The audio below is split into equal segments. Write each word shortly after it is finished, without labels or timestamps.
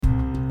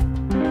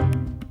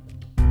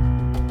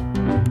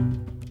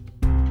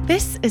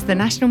This is the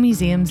National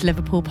Museum's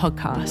Liverpool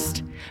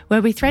podcast,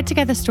 where we thread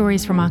together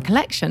stories from our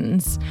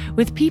collections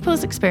with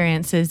people's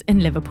experiences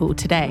in Liverpool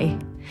today,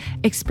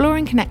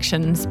 exploring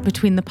connections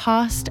between the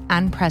past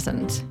and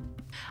present.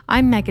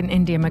 I'm Megan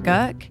India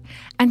McGurk,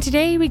 and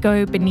today we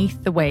go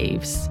beneath the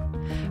waves.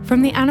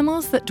 From the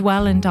animals that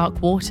dwell in dark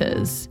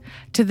waters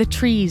to the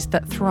trees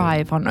that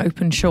thrive on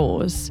open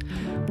shores,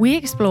 we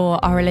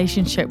explore our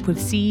relationship with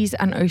seas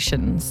and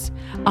oceans,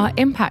 our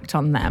impact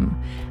on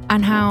them,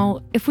 and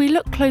how, if we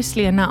look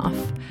closely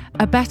enough,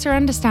 a better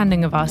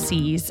understanding of our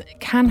seas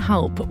can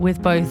help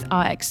with both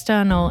our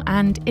external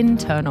and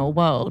internal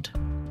world.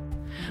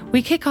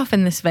 We kick off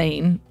in this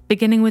vein,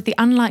 beginning with the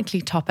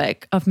unlikely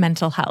topic of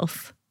mental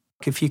health.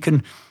 If you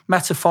can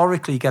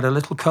metaphorically get a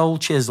little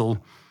cold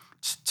chisel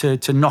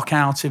to knock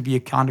out of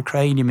your kind of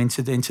cranium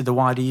into the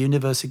wider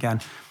universe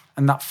again,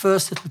 and that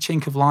first little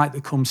chink of light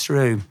that comes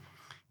through,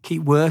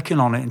 keep working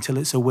on it until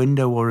it's a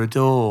window or a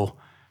door,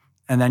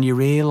 and then you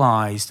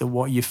realise that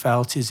what you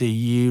felt is a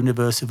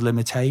universe of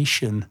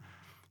limitation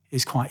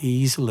is quite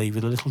easily,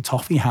 with a little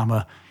toffee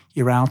hammer,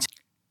 you're out.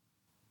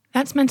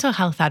 That's mental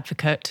health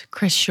advocate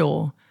Chris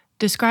Shaw,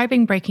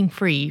 describing breaking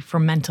free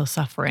from mental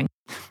suffering.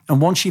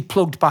 And once you're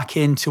plugged back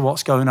into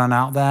what's going on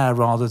out there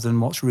rather than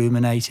what's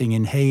ruminating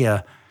in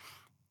here,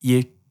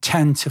 you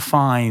tend to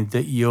find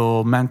that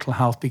your mental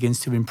health begins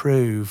to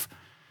improve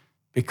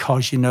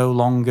because you're no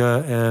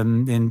longer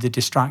in the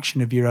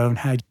distraction of your own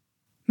head.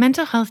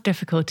 Mental health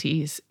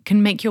difficulties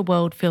can make your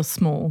world feel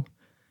small.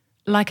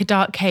 Like a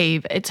dark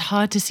cave, it's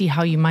hard to see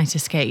how you might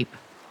escape.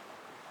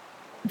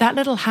 That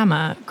little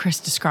hammer, Chris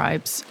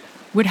describes,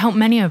 would help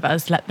many of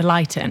us let the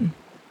light in.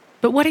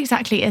 But what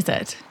exactly is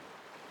it?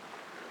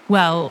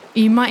 Well,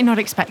 you might not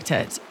expect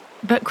it,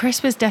 but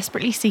Chris was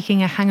desperately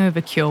seeking a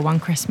hangover cure one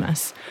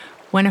Christmas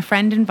when a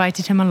friend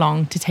invited him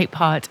along to take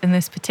part in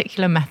this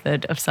particular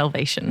method of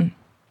salvation.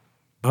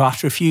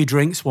 After a few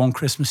drinks one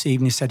Christmas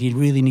evening, he said, "You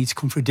really need to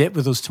come for a dip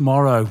with us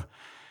tomorrow."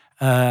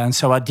 And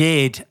so I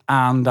did,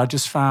 and I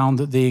just found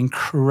that the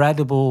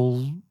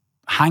incredible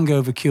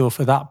hangover cure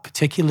for that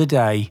particular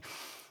day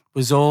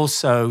was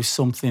also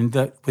something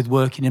that, with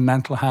working in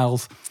mental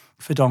health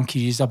for donkey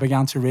years, I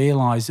began to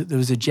realise that there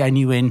was a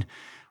genuine,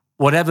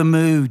 whatever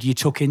mood you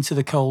took into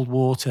the cold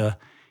water,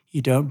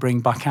 you don't bring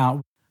back out.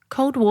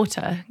 Cold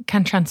water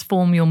can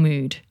transform your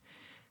mood.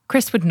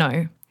 Chris would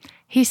know.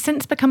 He's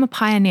since become a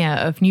pioneer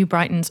of New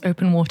Brighton's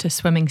open water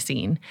swimming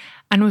scene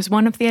and was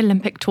one of the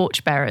Olympic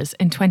torchbearers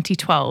in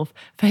 2012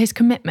 for his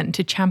commitment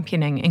to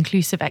championing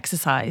inclusive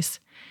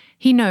exercise.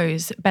 He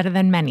knows, better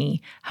than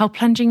many, how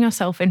plunging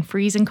yourself in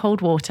freezing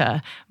cold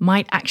water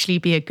might actually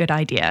be a good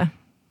idea.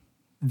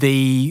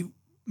 The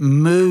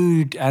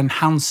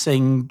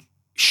mood-enhancing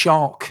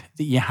shock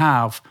that you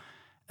have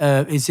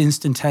is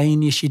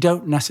instantaneous. You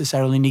don't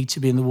necessarily need to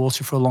be in the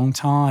water for a long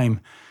time.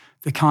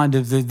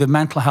 The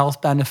mental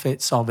health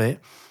benefits of it,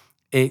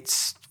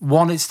 it's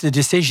the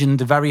decision,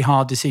 the very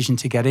hard decision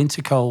to get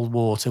into cold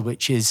water,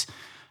 which is,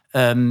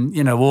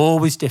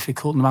 always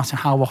difficult no matter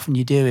how often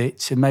you do it,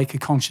 to make a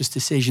conscious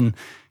decision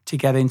to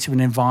get into an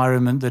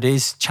environment that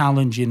is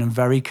challenging and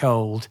very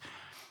cold.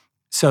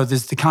 So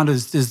there's the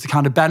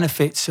kind of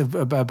benefits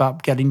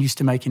about getting used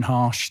to making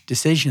harsh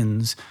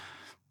decisions,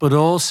 but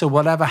also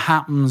whatever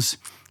happens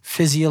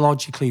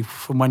physiologically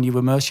from when you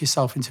immerse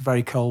yourself into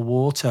very cold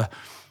water,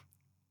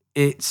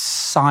 it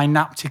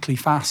synaptically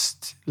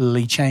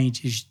fastly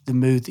changes the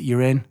mood that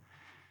you're in.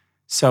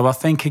 So I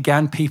think,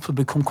 again, people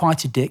become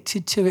quite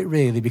addicted to it,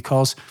 really,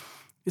 because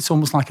it's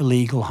almost like a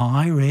legal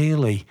high,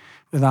 really,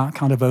 without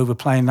kind of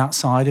overplaying that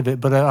side of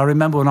it. But I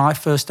remember when I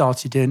first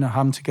started doing it,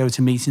 having to go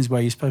to meetings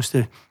where you're supposed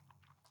to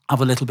have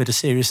a little bit of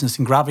seriousness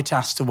and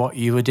gravitas to what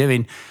you were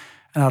doing.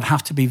 And I'd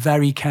have to be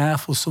very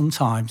careful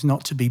sometimes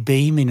not to be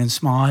beaming and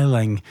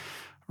smiling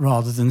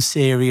rather than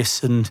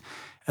serious, and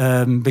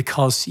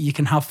because you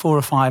can have 4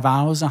 or 5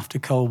 hours after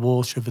cold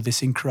water of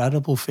this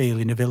incredible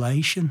feeling of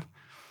elation.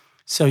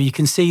 So you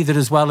can see that,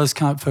 as well as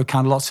for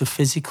lots of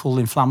physical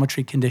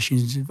inflammatory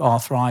conditions,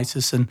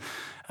 arthritis and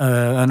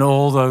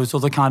all those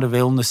other kind of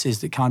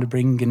illnesses that kind of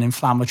bring an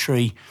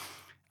inflammatory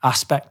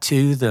aspect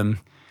to them,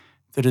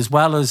 that as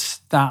well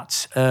as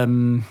that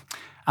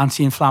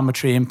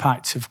anti-inflammatory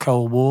impact of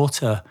cold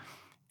water,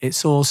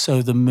 it's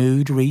also the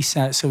mood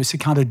reset. So it's a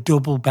kind of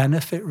double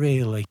benefit,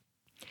 really.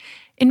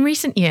 In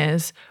recent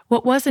years,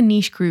 what was a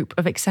niche group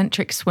of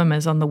eccentric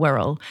swimmers on the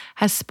Wirral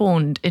has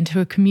spawned into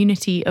a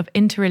community of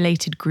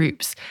interrelated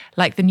groups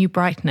like the New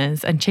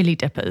Brightoners and Chili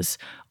Dippers,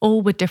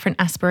 all with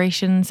different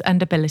aspirations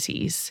and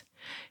abilities.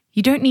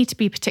 You don't need to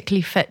be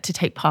particularly fit to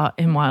take part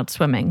in wild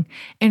swimming.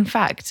 In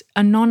fact,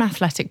 a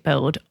non-athletic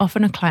build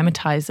often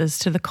acclimatises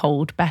to the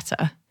cold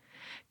better.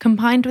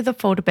 Combined with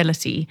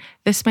affordability,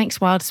 this makes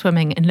wild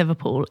swimming in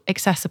Liverpool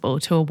accessible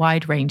to a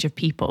wide range of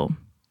people.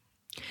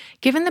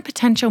 Given the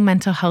potential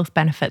mental health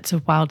benefits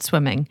of wild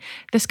swimming,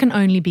 this can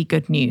only be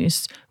good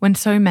news when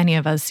so many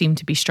of us seem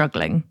to be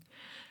struggling.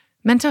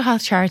 Mental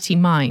health charity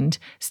Mind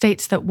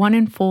states that 1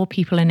 in 4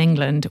 people in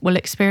England will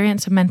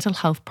experience a mental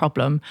health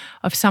problem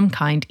of some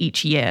kind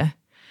each year.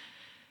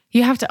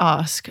 You have to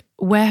ask,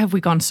 where have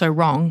we gone so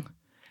wrong?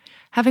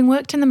 Having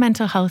worked in the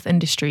mental health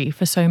industry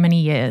for so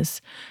many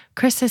years,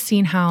 Chris has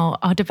seen how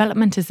our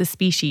development as a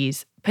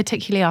species,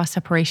 particularly our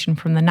separation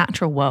from the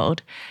natural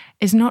world,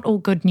 is not all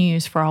good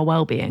news for our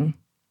well-being.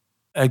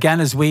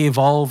 Again, as we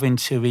evolve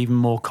into even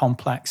more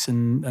complex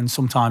and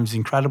sometimes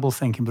incredible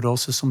thinking, but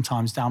also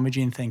sometimes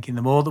damaging thinking,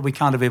 the more that we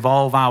kind of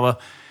evolve our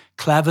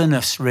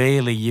cleverness,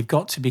 really, you've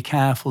got to be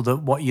careful that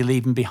what you're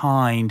leaving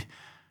behind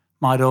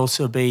might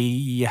also be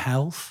your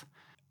health.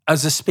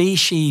 As a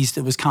species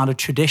that was kind of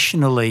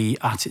traditionally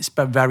at its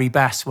very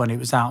best when it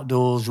was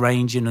outdoors,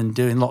 ranging and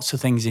doing lots of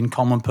things in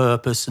common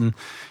purpose and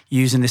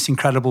using this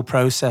incredible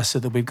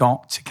processor that we've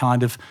got to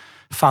kind of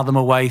fathom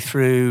a way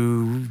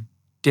through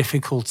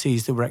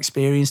difficulties that were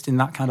experienced in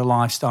that kind of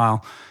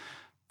lifestyle,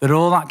 that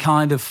all that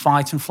kind of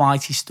fight and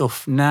flighty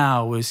stuff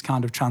now is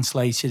kind of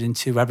translated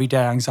into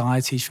everyday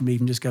anxieties from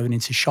even just going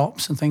into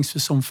shops and things for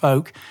some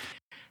folk.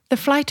 The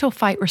flight or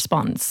fight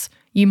response,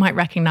 you might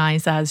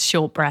recognise as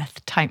short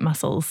breath, tight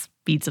muscles,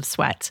 beads of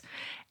sweat,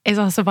 is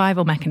our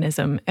survival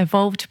mechanism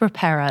evolved to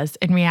prepare us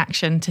in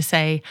reaction to,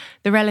 say,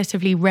 the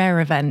relatively rare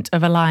event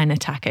of a lion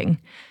attacking.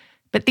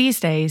 But these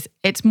days,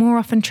 it's more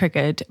often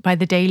triggered by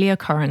the daily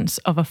occurrence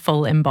of a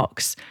full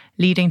inbox,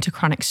 leading to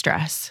chronic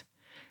stress.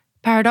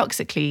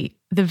 Paradoxically,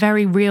 the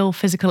very real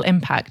physical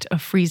impact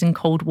of freezing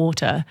cold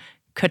water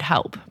could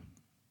help.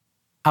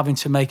 Having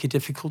to make a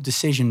difficult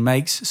decision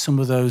makes some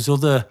of those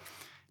other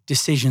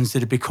decisions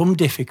that have become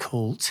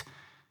difficult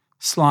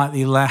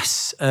slightly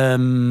less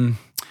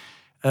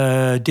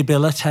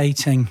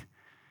debilitating.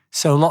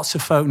 So lots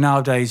of folk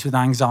nowadays with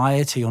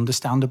anxiety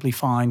understandably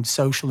find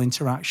social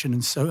interaction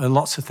and so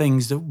lots of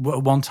things that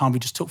at one time we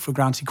just took for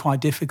granted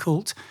quite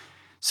difficult.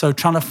 So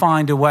trying to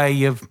find a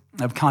way of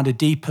kind of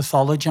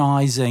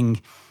depathologizing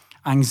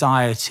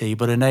anxiety,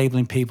 but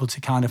enabling people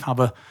to kind of have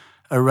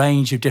a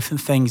range of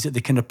different things that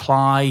they can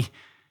apply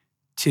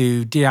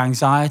to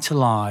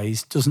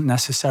de-anxietalize doesn't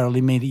necessarily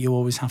mean that you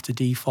always have to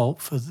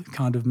default for the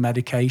kind of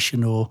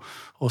medication or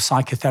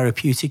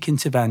psychotherapeutic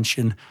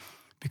intervention,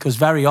 because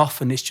very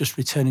often it's just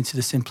returning to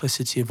the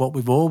simplicity of what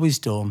we've always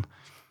done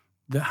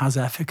that has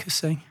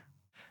efficacy.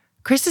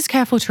 Chris is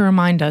careful to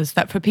remind us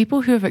that for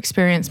people who have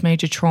experienced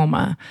major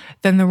trauma,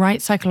 then the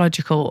right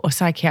psychological or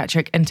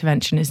psychiatric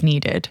intervention is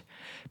needed.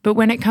 But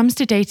when it comes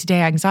to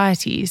day-to-day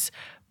anxieties,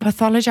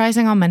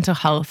 pathologizing our mental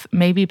health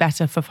may be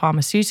better for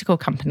pharmaceutical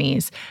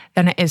companies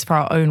than it is for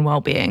our own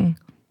well-being.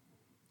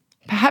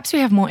 Perhaps we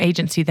have more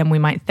agency than we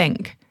might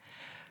think.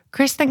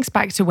 Chris thinks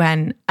back to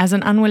when, as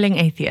an unwilling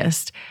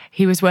atheist,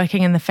 he was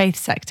working in the faith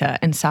sector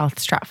in South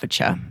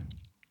Stratfordshire.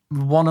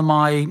 One of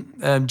my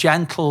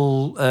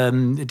gentle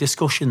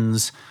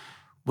discussions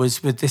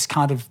was with this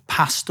kind of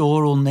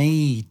pastoral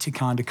need to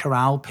kind of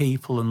corral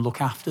people and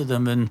look after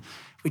them, and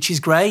which is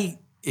great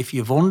if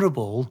you're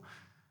vulnerable,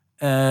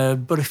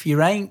 but if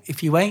you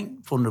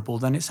ain't vulnerable,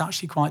 then it's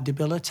actually quite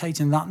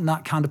debilitating.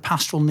 That kind of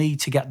pastoral need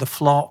to get the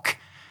flock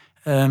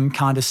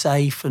kind of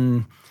safe,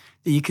 and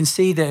you can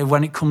see that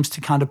when it comes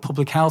to kind of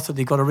public health, that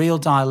they've got a real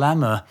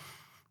dilemma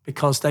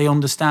because they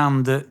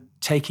understand that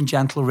taking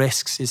gentle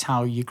risks is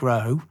how you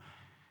grow,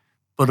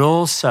 but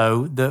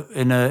also that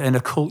in a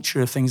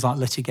culture of things like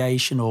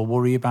litigation or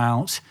worry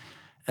about,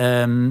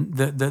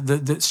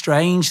 that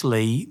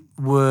strangely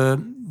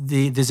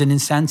there's an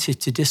incentive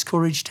to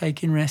discourage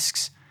taking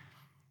risks,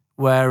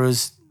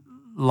 whereas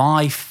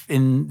life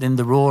in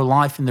the raw,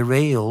 life in the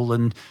real,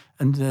 and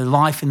the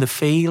life in the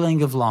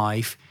feeling of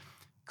life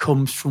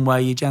comes from where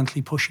you're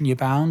gently pushing your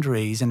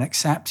boundaries and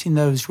accepting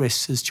those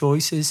risks as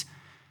choices.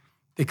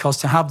 Because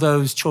to have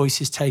those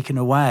choices taken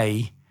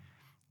away,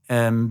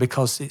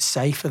 because it's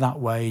safer that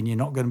way, and you're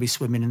not going to be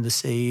swimming in the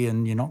sea,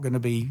 and you're not going to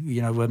be,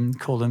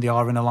 calling the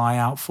RNLI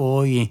out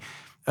for you.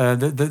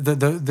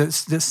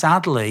 That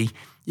sadly,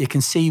 you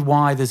can see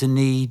why there's a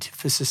need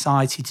for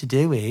society to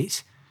do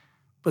it,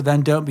 but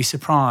then don't be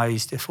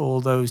surprised if all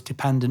those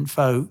dependent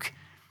folk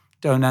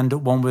don't end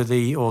up one with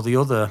the or the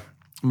other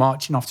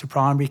marching off to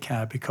primary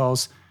care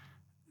because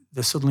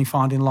they're suddenly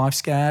finding life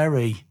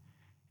scary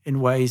in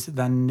ways that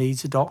then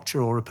needs a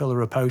doctor or a pill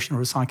or a potion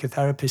or a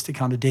psychotherapist to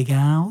kind of dig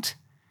out.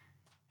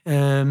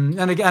 And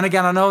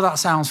again, I know that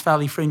sounds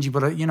fairly fringy,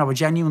 but I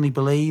genuinely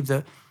believe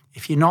that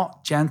if you're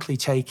not gently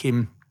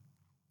taking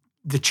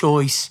the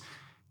choice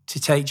to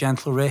take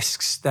gentle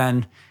risks,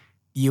 then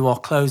you are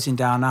closing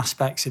down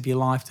aspects of your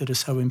life that are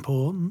so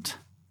important.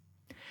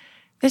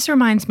 This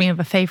reminds me of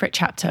a favourite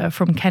chapter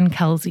from Ken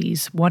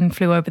Kelsey's One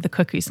Flew Over the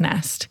Cuckoo's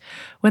Nest,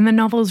 when the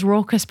novel's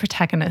raucous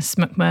protagonist,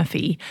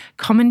 McMurphy,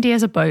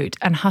 commandeers a boat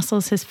and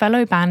hustles his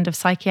fellow band of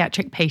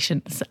psychiatric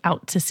patients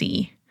out to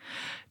sea.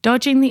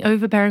 Dodging the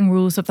overbearing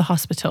rules of the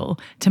hospital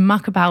to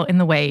muck about in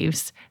the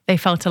waves, they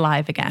felt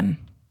alive again.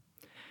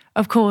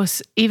 Of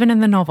course, even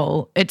in the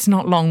novel, it's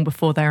not long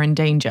before they're in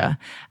danger,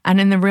 and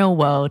in the real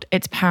world,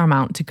 it's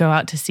paramount to go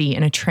out to sea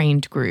in a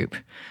trained group.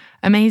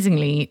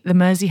 Amazingly, the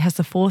Mersey has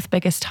the fourth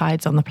biggest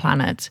tides on the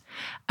planet,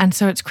 and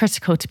so it's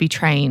critical to be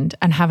trained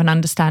and have an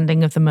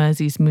understanding of the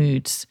Mersey's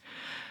moods.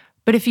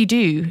 But if you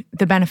do,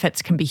 the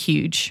benefits can be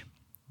huge.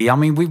 I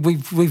mean,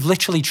 we've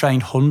literally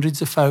trained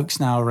hundreds of folks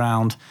now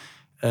around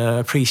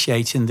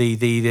appreciating the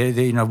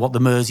what the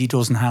Mersey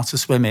does and how to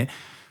swim it.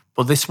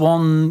 But this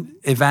one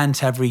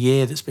event every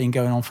year that's been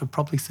going on for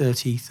probably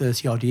 30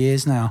 odd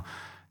years now,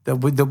 that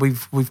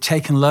we've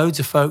taken loads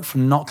of folk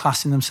from not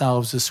classing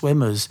themselves as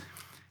swimmers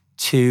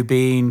to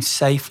being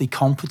safely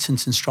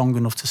competent and strong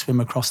enough to swim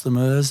across the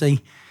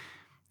Mersey.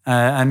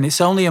 And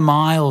it's only a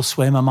mile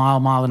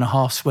and a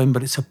half swim,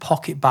 but it's a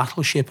pocket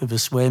battleship of a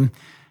swim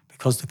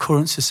because the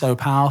currents are so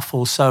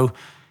powerful. So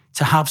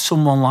to have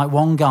someone like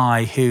one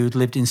guy who'd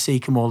lived in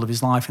Seacombe all of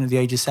his life and at the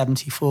age of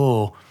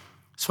 74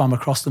 swam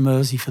across the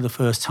Mersey for the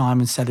first time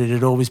and said it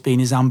had always been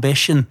his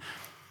ambition,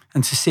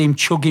 and to see him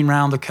chugging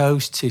round the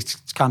coast to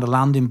kind of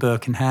land in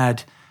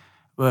Birkenhead,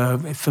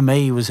 for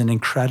me was an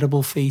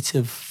incredible feat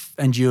of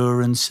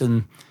endurance.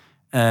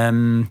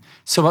 And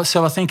so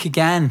I think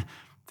again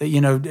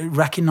that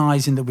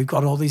recognising that we've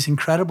got all these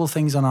incredible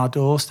things on our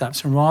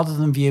doorsteps, and rather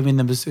than viewing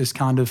them as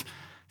kind of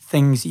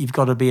things that you've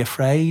got to be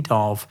afraid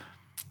of,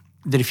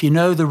 that if you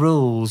know the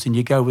rules and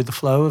you go with the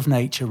flow of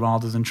nature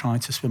rather than trying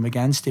to swim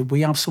against it, we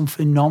have some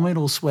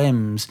phenomenal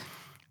swims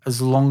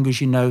as long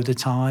as you know the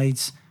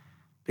tides.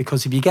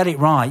 Because if you get it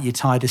right, you're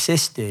tide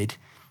assisted.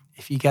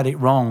 If you get it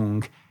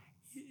wrong,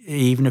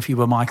 even if you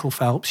were Michael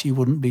Phelps, you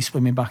wouldn't be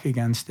swimming back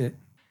against it.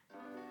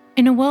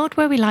 In a world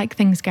where we like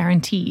things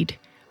guaranteed,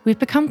 we've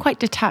become quite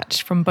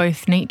detached from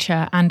both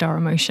nature and our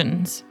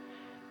emotions.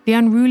 The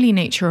unruly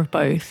nature of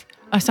both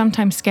are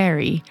sometimes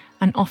scary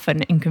and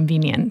often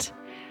inconvenient,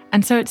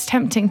 and so it's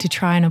tempting to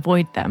try and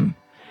avoid them.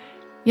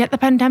 Yet the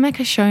pandemic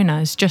has shown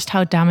us just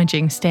how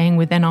damaging staying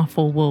within our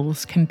four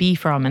walls can be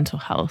for our mental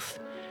health.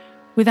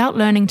 Without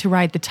learning to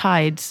ride the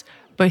tides,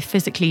 both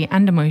physically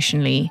and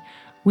emotionally,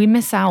 we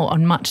miss out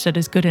on much that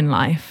is good in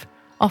life,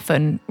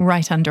 often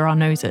right under our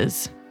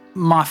noses.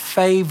 My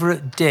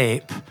favourite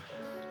dip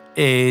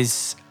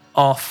is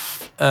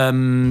off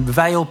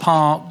Vale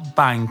Park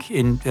Bank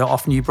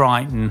off New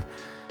Brighton,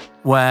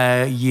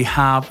 where you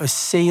have a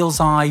seal's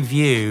eye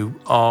view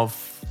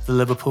of the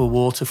Liverpool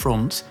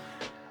waterfront.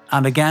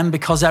 And again,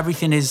 because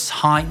everything is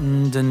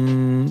heightened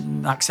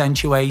and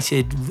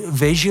accentuated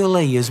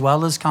visually as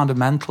well as kind of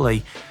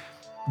mentally,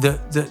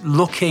 that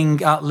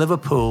looking at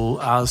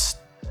Liverpool as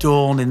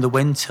dawn in the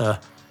winter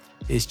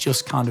is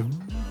just kind of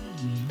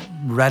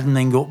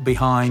reddening up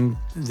behind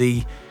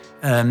the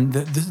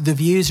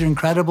views are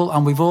incredible.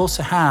 And we've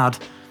also had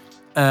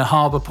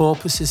harbour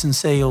porpoises and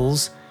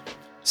seals.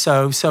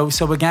 So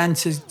again,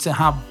 to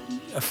have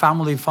a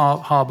family of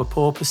harbour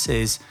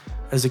porpoises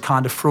as a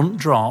kind of front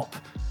drop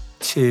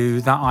to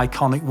that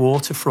iconic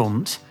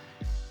waterfront.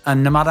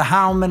 And no matter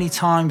how many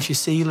times you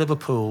see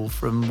Liverpool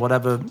from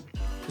whatever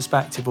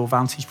perspective or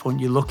vantage point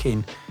you're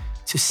looking,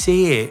 to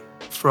see it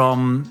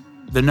from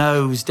the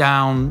nose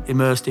down,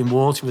 immersed in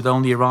water with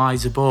only your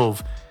eyes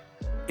above,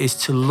 is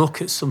to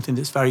look at something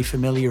that's very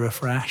familiar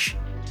afresh.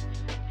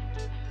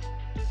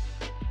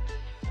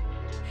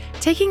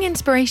 Taking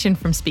inspiration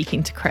from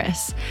speaking to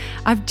Chris,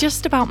 I've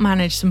just about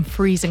managed some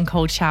freezing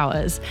cold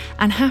showers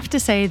and have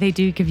to say they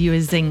do give you a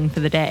zing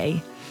for the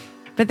day.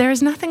 But there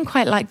is nothing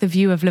quite like the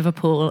view of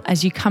Liverpool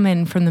as you come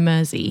in from the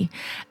Mersey,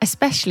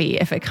 especially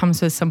if it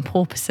comes with some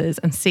porpoises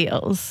and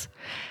seals.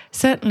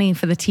 Certainly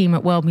for the team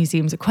at World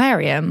Museum's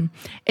Aquarium,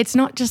 it's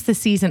not just the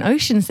seas and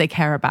oceans they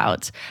care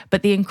about,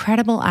 but the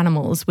incredible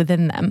animals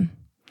within them.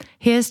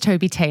 Here's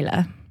Toby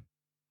Taylor.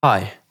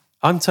 Hi,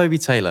 I'm Toby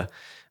Taylor,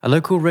 a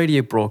local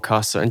radio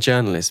broadcaster and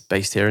journalist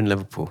based here in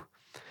Liverpool.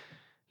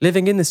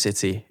 Living in the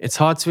city, it's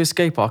hard to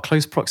escape our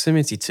close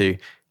proximity to,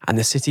 and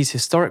the city's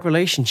historic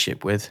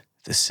relationship with,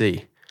 the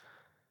sea.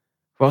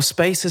 While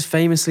space has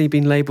famously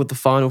been labelled the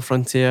final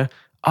frontier,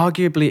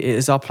 arguably it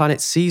is our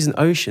planet's seas and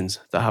oceans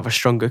that have a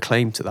stronger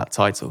claim to that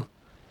title.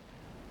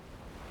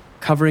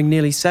 Covering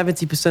nearly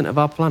 70% of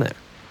our planet,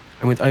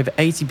 and with over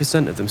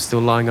 80% of them still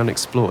lying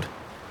unexplored,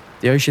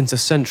 the oceans are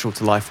central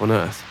to life on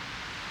Earth.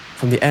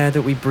 From the air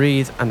that we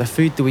breathe and the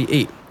food that we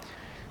eat,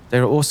 they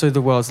are also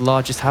the world's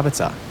largest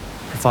habitat,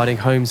 providing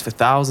homes for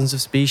thousands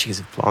of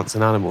species of plants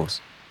and animals.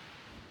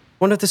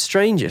 One of the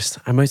strangest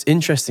and most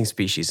interesting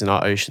species in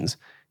our oceans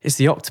is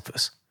the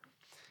octopus.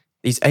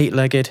 These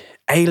 8-legged,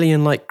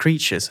 alien-like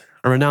creatures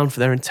are renowned for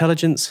their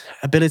intelligence,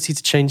 ability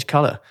to change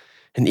colour,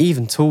 and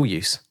even tool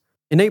use.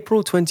 In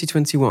April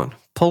 2021,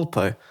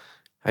 Polpo,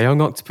 a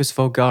young octopus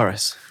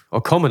vulgaris, or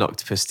common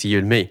octopus to you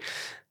and me,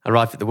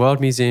 arrived at the World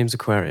Museum's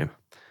Aquarium.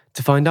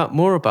 To find out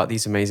more about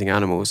these amazing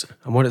animals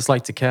and what it's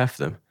like to care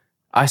for them,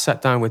 I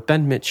sat down with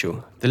Ben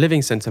Mitchell, the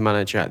Living Centre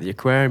manager at the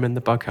aquarium and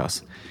the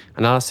Bughouse,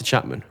 and Alistair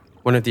Chapman,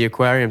 one of the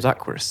aquarium's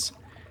aquarists.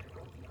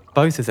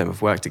 Both of them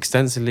have worked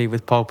extensively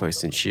with Polpo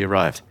since she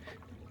arrived.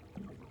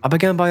 I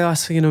began by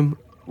asking them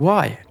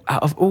why,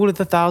 out of all of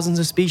the thousands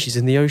of species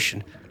in the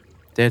ocean,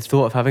 they had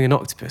thought of having an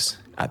octopus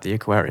at the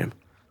aquarium.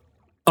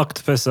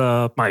 Octopus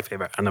are my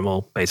favourite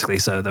animal, basically.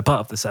 So they're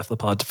part of the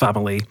cephalopod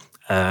family.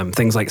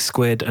 Things like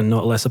squid and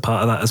nautilus are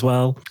part of that as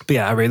well. But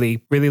yeah, I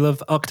really, really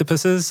love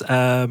octopuses.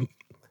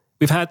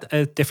 we've had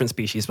a different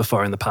species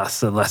before in the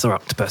past, the lesser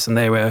octopus, and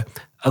they were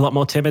a lot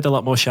more timid, a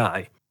lot more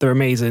shy. They're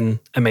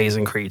amazing,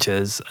 amazing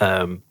creatures.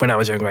 When I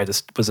was younger, I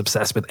just was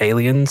obsessed with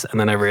aliens. And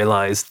then I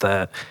realized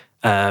that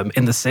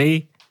in the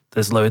sea,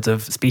 there's loads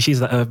of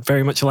species that are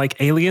very much like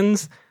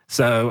aliens.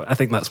 So I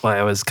think that's why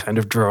I was kind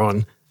of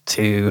drawn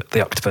to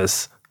the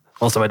octopus.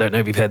 Also, I don't know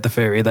if you've heard the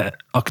theory that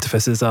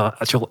octopuses are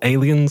actual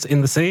aliens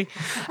in the sea.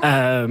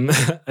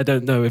 I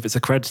don't know if it's a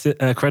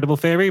credible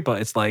theory,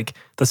 but it's like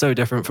they're so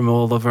different from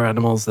all other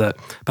animals that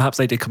perhaps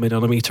they did come in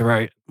on a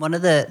meteorite. One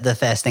of the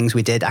first things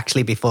we did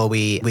actually before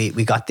we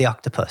got the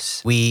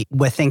octopus, we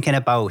were thinking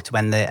about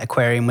when the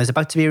aquarium was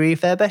about to be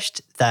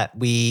refurbished, that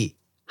we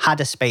had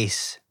a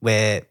space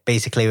where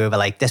basically we were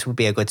like, this would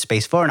be a good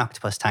space for an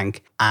octopus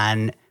tank.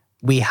 And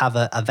we have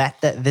a vet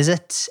that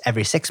visits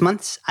every 6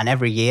 months, and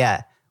every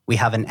year we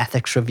have an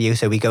ethics review.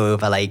 So we go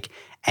over like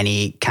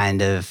any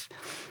kind of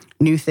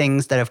new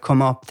things that have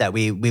come up that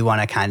we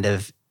want to kind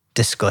of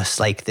discuss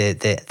like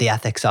the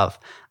ethics of.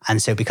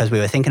 And so because we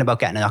were thinking about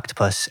getting an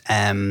octopus,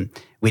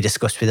 we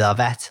discussed with our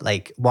vet,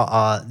 like what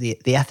are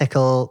the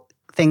ethical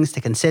things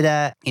to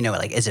consider? You know,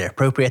 like, is it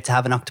appropriate to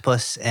have an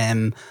octopus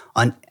on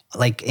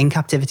like in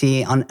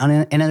captivity in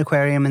an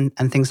aquarium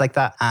and things like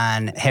that?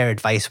 And her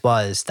advice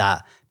was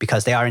that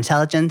because they are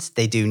intelligent,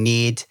 they do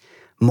need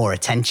more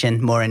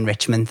attention, more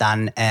enrichment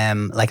than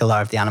like a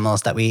lot of the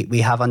animals that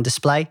we have on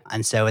display.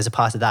 And so as a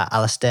part of that,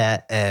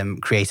 Alistair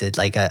created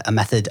like a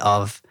method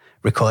of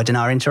recording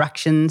our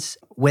interactions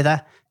with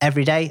her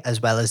every day,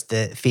 as well as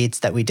the feeds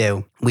that we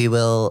do. We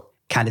will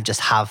kind of just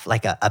have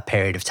like a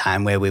period of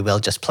time where we will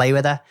just play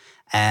with her.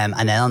 And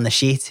then on the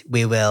sheet,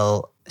 we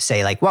will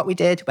say like what we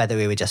did, whether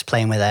we were just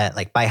playing with her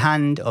like by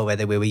hand or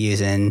whether we were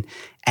using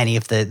any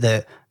of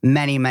the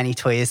many, many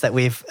toys that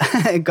we've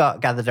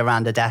got gathered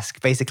around a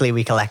desk. Basically,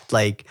 we collect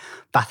like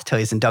bath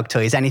toys and dog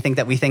toys, anything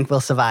that we think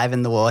will survive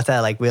in the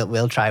water, like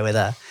we'll try with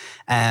her.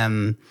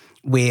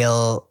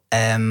 We'll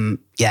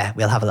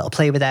have a little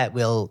play with it.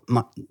 We'll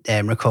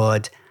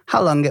record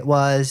how long it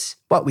was,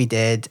 what we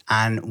did,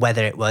 and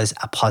whether it was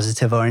a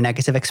positive or a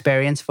negative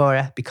experience for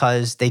her,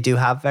 because they do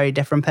have very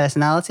different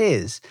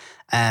personalities.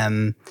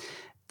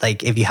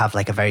 Like if you have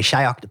like a very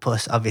shy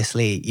octopus,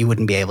 obviously you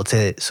wouldn't be able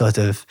to sort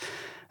of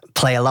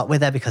play a lot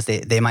with her because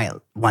they might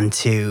want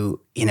to,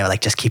 you know, like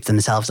just keep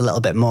themselves a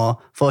little bit more.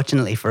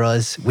 Fortunately for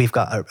us, we've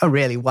got a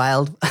really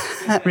wild,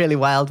 really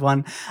wild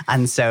one.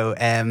 And so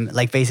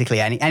like basically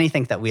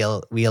anything that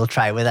we'll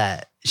try with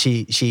her,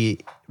 she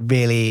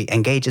really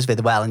engages with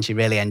well and she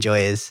really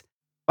enjoys.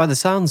 By the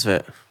sounds of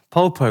it,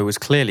 Polpo was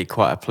clearly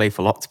quite a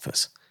playful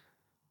octopus.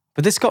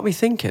 But this got me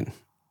thinking,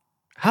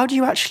 how do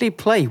you actually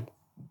play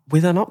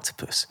with an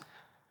octopus?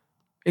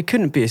 It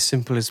couldn't be as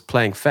simple as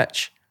playing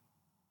fetch,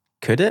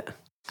 could it?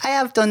 I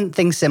have done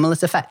things similar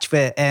to fetch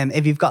where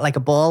if you've got like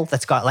a ball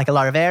that's got like a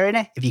lot of air in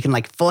it, if you can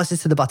like force it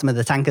to the bottom of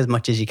the tank as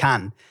much as you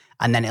can,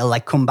 and then it'll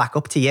like come back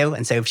up to you.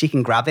 And so if she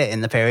can grab it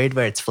in the period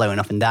where it's flowing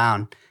up and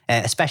down,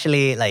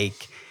 especially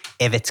like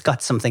if it's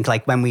got something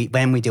like when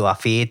we do our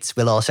feeds,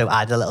 we'll also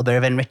add a little bit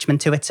of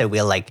enrichment to it. So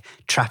we'll like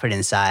trap it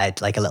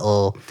inside like a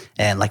little,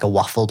 like a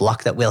waffle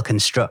block that we'll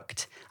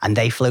construct. And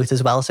they float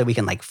as well, so we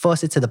can like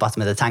force it to the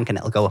bottom of the tank and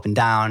it'll go up and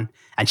down.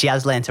 And she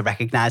has learned to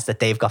recognize that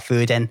they've got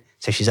food in,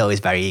 so she's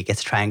always very eager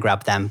to try and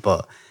grab them.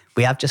 But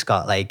we have just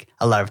got like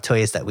a lot of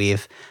toys that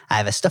we've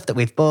either stuff that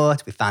we've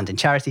bought, we've found in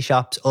charity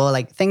shops, or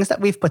like things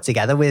that we've put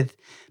together with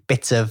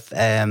bits of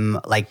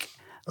like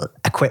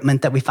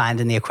equipment that we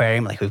find in the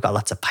aquarium. Like we've got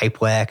lots of pipe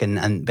work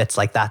and bits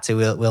like that.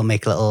 So we'll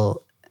make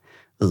little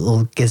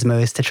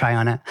gizmos to try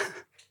on it.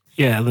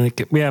 Yeah,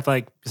 like we have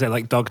like say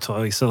like dog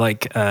toys. So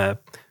like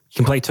you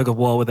can play tug of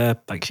war with her.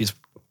 Like she's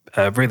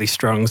really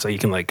strong, so you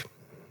can like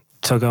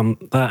tug on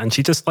that. And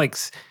she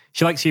likes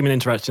human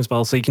interaction as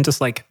well. So you can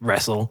just like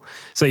wrestle.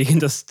 So you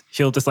can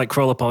she'll just like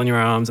crawl up on your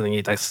arms, and then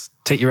you just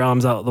take your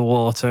arms out of the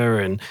water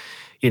and,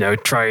 you know,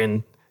 try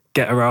and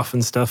get her off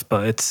and stuff.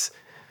 But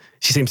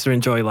she seems to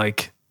enjoy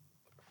like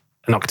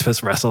an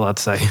octopus wrestle, I'd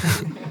say.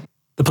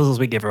 The puzzles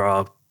we give her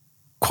are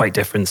quite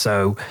different.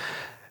 So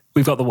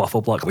we've got the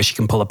waffle block which you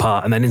can pull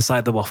apart, and then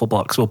inside the waffle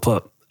blocks we'll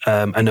put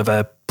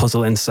another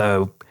puzzle in.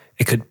 So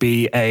it could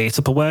be a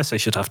Tupperware, so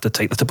she'd have to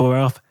take the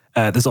Tupperware off.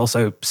 There's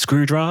also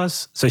screw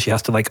drawers, so she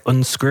has to like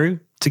unscrew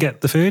to get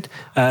the food.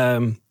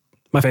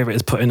 My favorite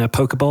is putting a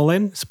Pokeball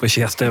in, where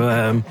she has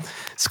to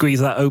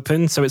squeeze that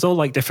open. So it's all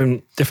like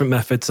different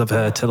methods of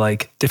her to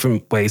like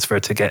different ways for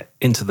her to get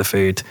into the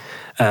food.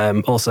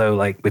 Also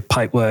like with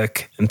pipe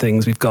work and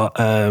things, we've got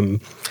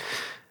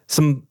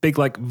some big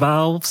like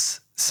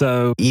valves.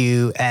 So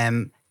you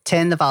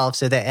turn the valve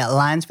so that it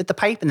aligns with the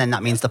pipe, and then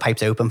that means the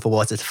pipe's open for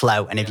water to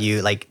flow. And if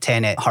you like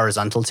turn it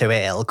horizontal to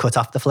it, it'll cut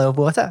off the flow of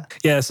water.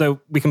 Yeah, so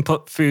we can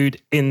put food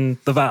in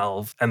the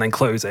valve and then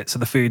close it. So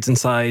the food's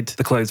inside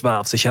the closed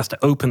valve. So she has to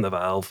open the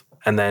valve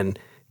and then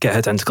get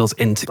her tentacles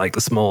into like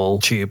the small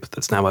tube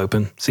that's now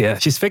open. So yeah,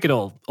 she's figured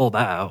all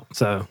that out.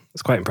 So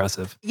it's quite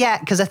impressive. Yeah,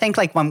 because I think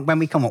like when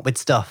we come up with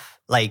stuff,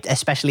 like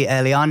especially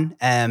early on,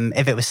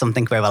 if it was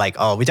something where we're like,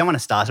 oh, we don't want to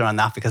start her on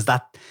that because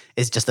that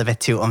is just a bit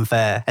too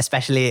unfair,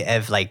 especially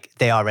if like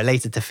they are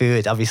related to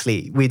food.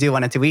 Obviously, we do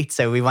want her to eat,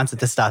 so we wanted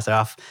to start her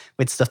off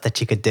with stuff that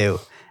she could do.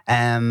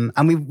 And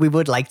we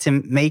would like to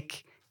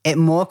make it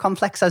more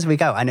complex as we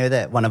go. I know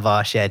that one of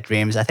our shared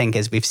dreams, I think,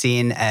 is we've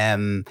seen,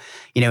 in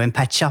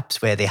pet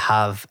shops where they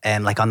have,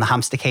 like on the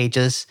hamster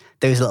cages,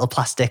 those little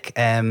plastic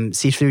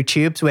see-through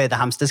tubes where the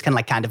hamsters can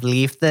like kind of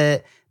leave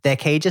their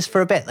cages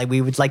for a bit. Like we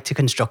would like to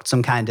construct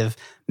some kind of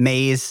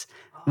maze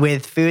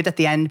with food at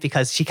the end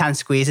because she can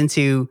squeeze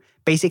into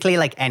basically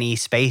like any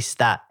space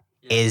that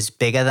is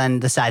bigger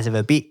than the size of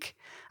her beak.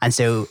 And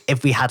so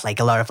if we had like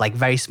a lot of like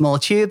very small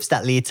tubes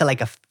that lead to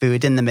like a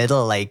food in the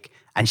middle, like,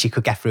 and she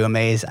could get through a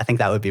maze, I think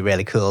that would be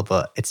really cool.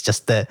 But it's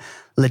just the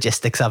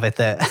logistics of it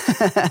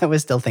that we're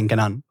still thinking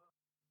on.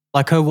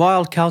 Like her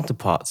wild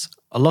counterparts,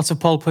 a lot of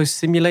Polpo's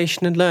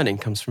stimulation and learning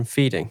comes from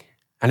feeding.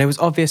 And it was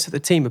obvious that the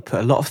team had put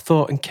a lot of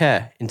thought and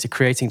care into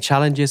creating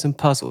challenges and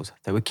puzzles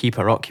that would keep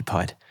her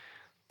occupied.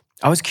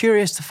 I was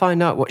curious to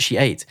find out what she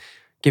ate,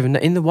 given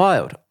that in the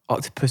wild,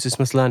 octopuses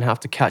must learn how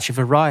to catch a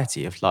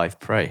variety of live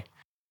prey.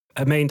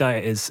 Her main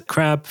diet is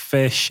crab,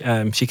 fish.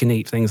 She can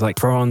eat things like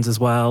prawns as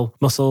well,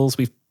 mussels.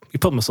 We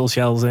put mussel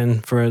shells in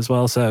for her as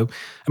well. So,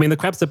 I mean, the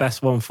crab's the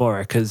best one for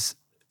her because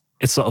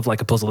it's sort of like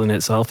a puzzle in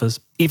itself.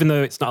 As even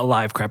though it's not a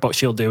live crab, what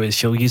she'll do is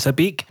she'll use her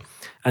beak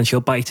and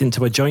she'll bite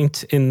into a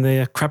joint in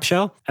the crab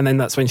shell. And then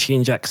that's when she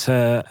injects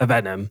her a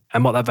venom.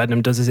 And what that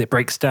venom does is it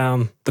breaks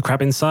down the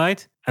crab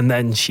inside. And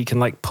then she can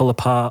like pull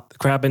apart the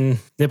crab and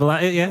nibble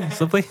at it. Yeah,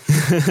 it's lovely.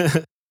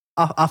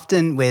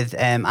 Often with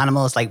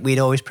animals, like we'd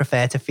always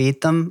prefer to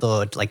feed them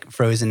or like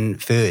frozen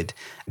food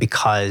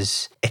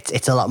because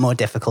it's a lot more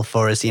difficult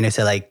for us,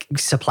 to like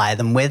supply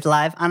them with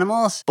live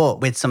animals. But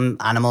with some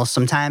animals,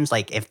 sometimes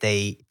like if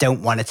they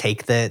don't want to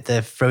take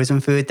the frozen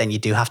food, then you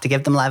do have to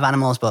give them live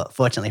animals. But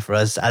fortunately for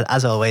us,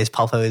 as always,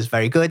 Polpo is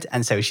very good.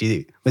 And so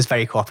she was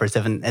very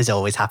cooperative and is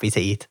always happy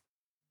to eat.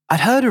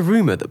 I'd heard a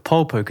rumour that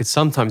Polpo could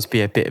sometimes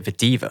be a bit of a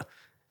diva.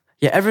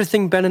 Yet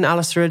everything Ben and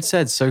Alistair had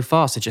said so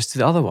far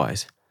suggested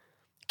otherwise.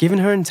 Given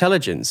her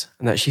intelligence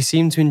and that she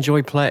seemed to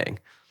enjoy playing,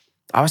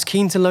 I was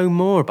keen to learn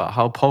more about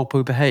how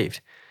Polpo behaved,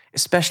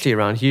 especially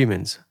around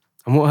humans,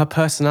 and what her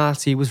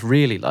personality was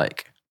really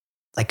like.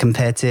 Like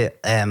compared to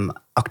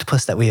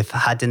octopus that we've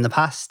had in the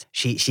past,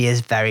 she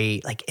is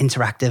very like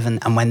interactive,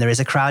 and when there is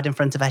a crowd in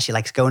front of her, she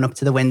likes going up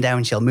to the window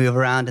and she'll move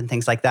around and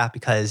things like that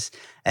because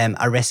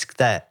a risk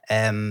that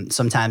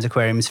sometimes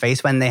aquariums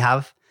face when they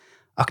have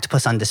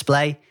octopus on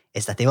display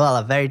is that they all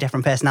have very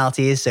different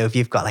personalities. So if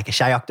you've got like a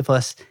shy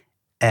octopus,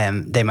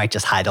 they might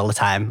just hide all the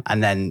time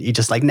and then you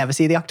just like never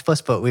see the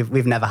octopus. But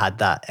we've never had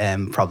that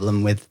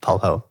problem with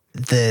Polpo.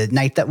 The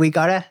night that we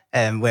got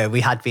her, where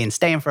we had been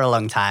staying for a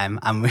long time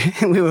and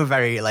we were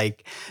very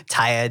like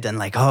tired and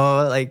like,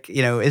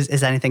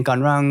 is anything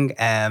gone wrong?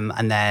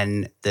 And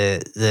then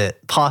the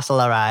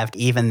parcel arrived.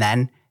 Even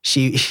then,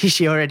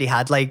 she already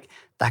had like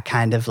that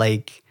kind of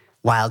like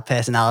wild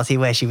personality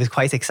where she was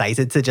quite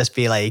excited to just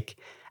be like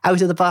out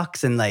of the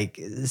box and like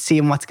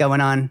seeing what's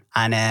going on.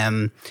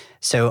 And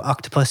so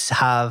octopus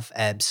have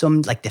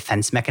some like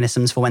defense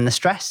mechanisms for when they're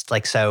stressed,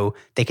 like so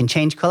they can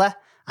change color.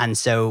 And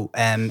so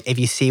if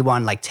you see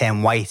one like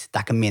turn white,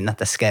 that can mean that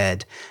they're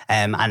scared.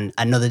 And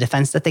another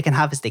defense that they can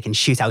have is they can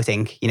shoot out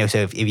ink. So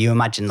if you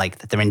imagine like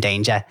that they're in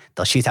danger,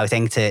 they'll shoot out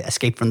ink to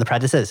escape from the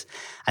predators.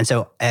 And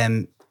so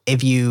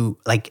if you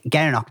like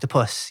get an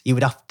octopus, you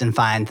would often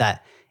find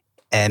that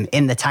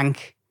in the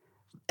tank,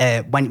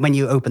 when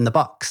you open the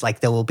box, like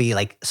there will be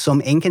like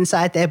some ink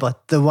inside there,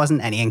 but there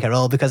wasn't any ink at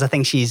all because I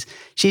think she's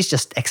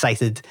just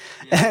excited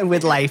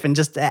with life and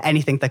just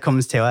anything that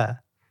comes to her.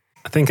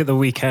 I think at the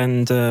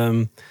weekend,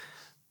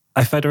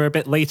 I fed her a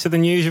bit later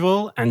than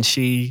usual, and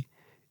she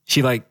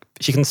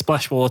can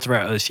splash water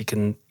at us. She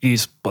can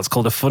use what's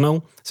called a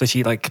funnel. So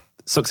she like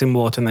sucks in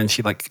water and then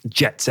she like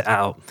jets it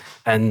out.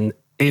 And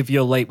if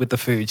you're late with the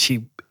food,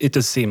 it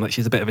does seem like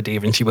she's a bit of a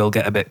diva and she will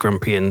get a bit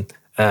grumpy and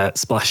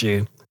splash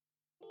you.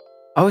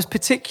 I was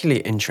particularly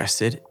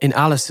interested in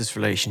Alistair's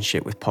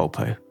relationship with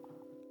Polpo.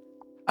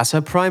 As her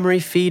primary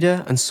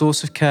feeder and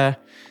source of care,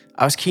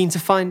 I was keen to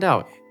find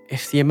out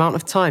if the amount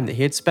of time that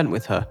he had spent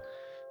with her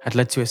had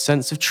led to a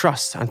sense of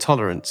trust and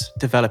tolerance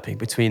developing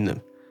between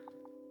them.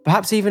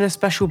 Perhaps even a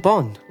special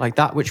bond like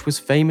that which was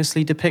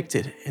famously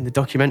depicted in the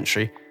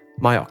documentary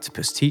My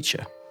Octopus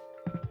Teacher.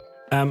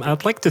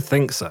 I'd like to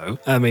think so.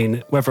 I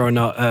mean, whether or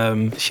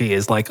not she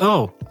is like,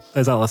 oh,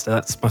 there's Alistair,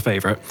 that's my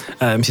favourite.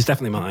 She's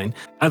definitely mine.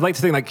 I'd like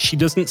to think like she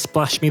doesn't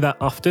splash me that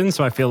often,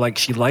 so I feel like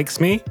she likes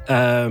me.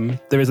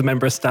 There is a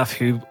member of staff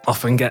who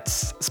often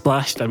gets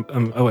splashed. I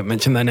won't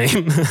mention their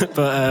name,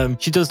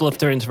 but she does love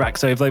to interact.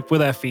 So if like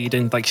with her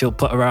feeding, like she'll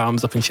put her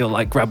arms up and she'll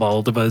like grab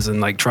hold of us and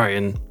like try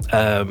and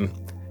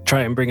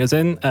bring us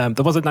in.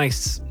 There was a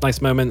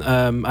nice moment.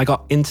 I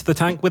got into the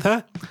tank with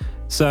her.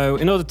 So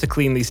in order to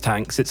clean these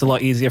tanks, it's a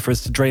lot easier for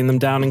us to drain them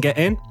down and get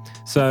in.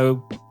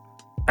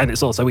 And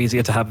it's also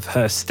easier to have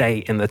her stay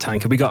in the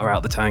tank. If we got her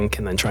out the tank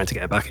and then trying to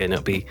get her back in,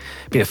 it'd be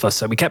a fuss.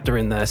 So we kept her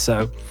in there.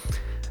 So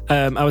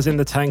I was in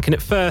the tank, and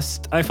at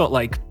first I felt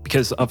like,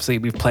 because obviously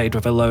we've played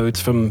with her loads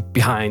from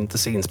behind the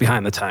scenes,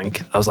 behind the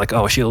tank, I was like,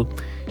 oh, she's going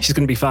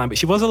to be fine. But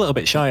she was a little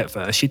bit shy at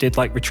first. She did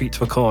like retreat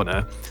to a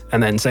corner,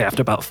 and then say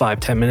after about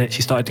 5-10 minutes,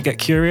 she started to get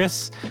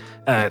curious.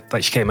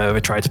 Like she came over,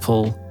 tried to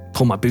pull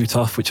my boot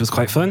off, which was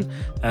quite fun,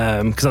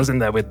 because I was in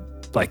there with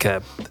like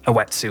a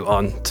wetsuit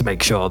on to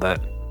make sure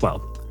that, well,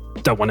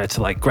 don't want her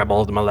to like grab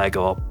hold of my leg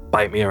or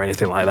bite me or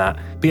anything like that.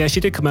 But yeah, she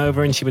did come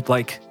over and she would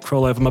like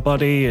crawl over my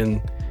body,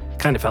 and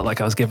kind of felt like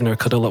I was giving her a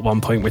cuddle at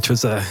one point, which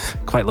was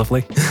quite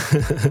lovely.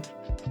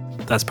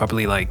 That's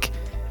probably like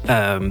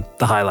the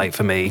highlight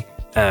for me,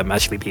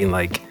 actually being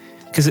like,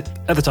 because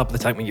at the top of the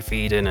tank when you're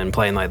feeding and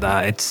playing like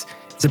that, it's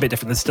a bit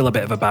different. There's still a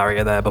bit of a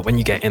barrier there, but when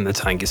you get in the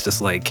tank, it's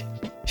just like,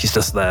 she's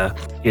just there.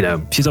 You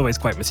know, she's always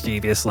quite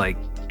mischievous, like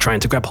trying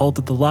to grab hold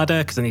of the ladder,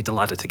 because I need the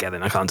ladder to get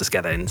in. I can't just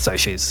get in. So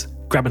she's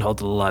grabbing hold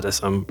of the ladder,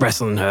 so I'm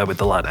wrestling her with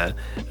the ladder.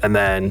 And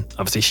then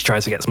obviously she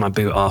tries to get my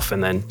boot off,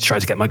 and then she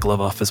tries to get my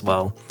glove off as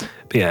well.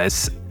 But yeah,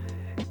 it's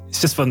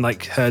just fun,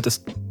 like her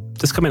just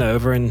coming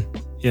over, and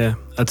yeah,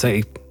 I'd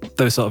say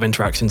those sort of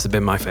interactions have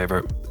been my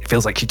favorite. It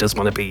feels like she does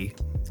want to be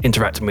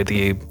interacting with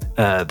you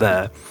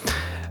there.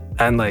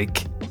 And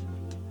like,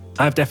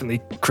 I've definitely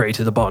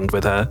created a bond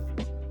with her.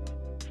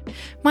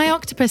 My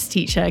octopus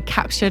teacher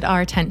captured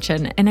our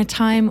attention in a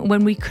time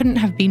when we couldn't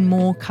have been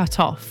more cut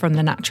off from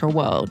the natural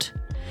world.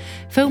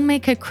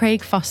 Filmmaker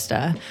Craig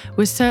Foster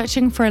was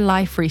searching for a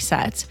life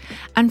reset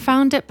and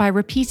found it by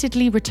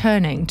repeatedly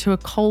returning to a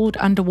cold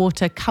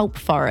underwater kelp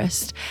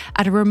forest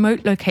at a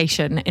remote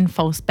location in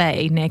False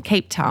Bay near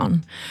Cape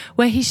Town,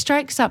 where he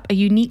strikes up a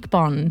unique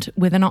bond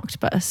with an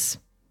octopus.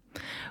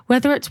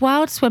 Whether it's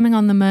wild swimming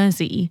on the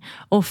Mersey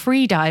or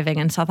free diving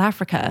in South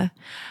Africa,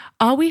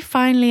 are we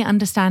finally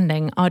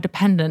understanding our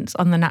dependence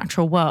on the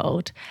natural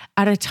world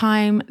at a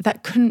time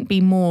that couldn't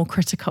be more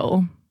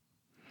critical?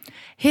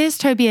 Here's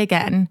Toby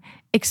again,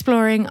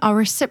 exploring our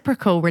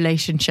reciprocal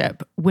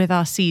relationship with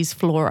our sea's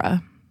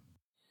flora.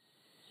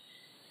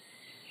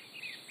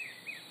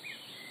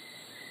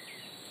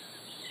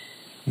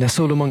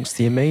 Nestled amongst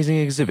the amazing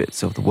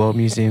exhibits of the World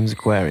Museum's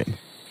aquarium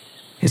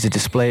is a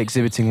display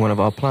exhibiting one of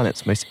our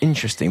planet's most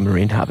interesting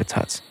marine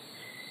habitats,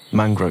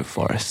 mangrove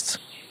forests.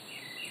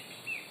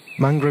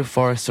 Mangrove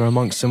forests are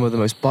amongst some of the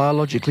most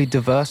biologically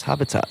diverse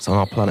habitats on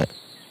our planet,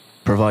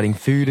 providing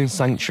food and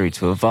sanctuary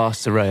to a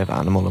vast array of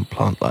animal and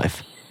plant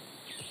life.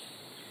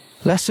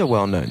 Less so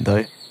well known,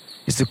 though,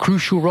 is the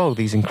crucial role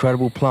these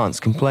incredible plants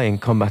can play in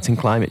combating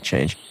climate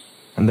change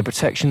and the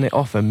protection they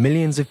offer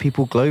millions of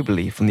people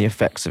globally from the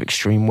effects of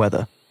extreme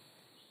weather.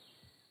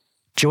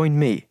 Join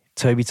me,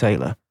 Toby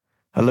Taylor,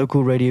 a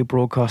local radio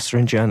broadcaster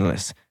and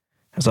journalist,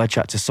 as I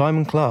chat to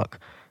Simon Clark,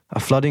 a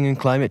flooding and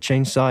climate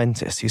change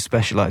scientist who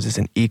specialises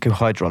in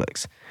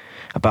ecohydraulics,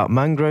 about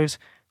mangroves,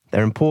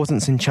 their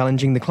importance in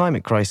challenging the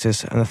climate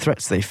crisis and the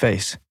threats they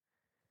face.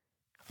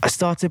 I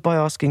started by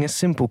asking a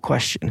simple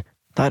question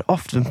that I'd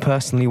often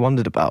personally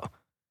wondered about.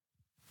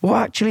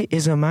 What actually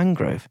is a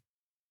mangrove?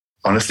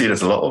 Honestly,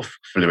 there's a lot of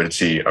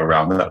fluidity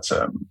around that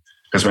term.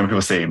 Because when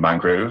people say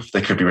mangrove,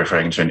 they could be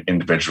referring to an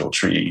individual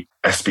tree,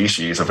 a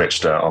species of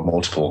which there are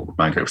multiple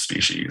mangrove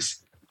species.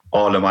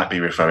 Or they might be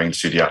referring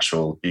to the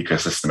actual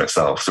ecosystem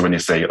itself. So when you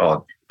say,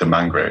 oh, the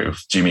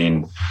mangrove, do you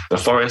mean the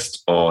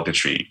forest or the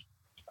tree?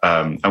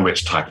 And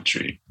which type of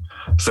tree?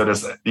 So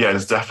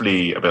there's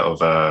definitely a bit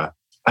of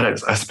I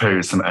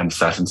suppose some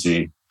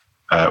uncertainty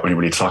when you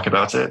really talk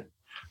about it.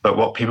 But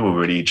what people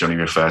really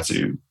generally refer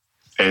to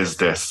is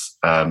this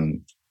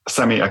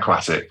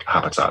semi-aquatic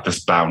habitat,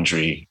 this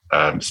boundary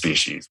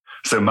species.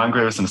 So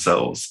mangroves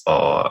themselves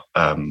are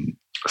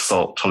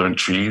salt-tolerant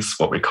trees,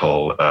 what we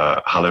call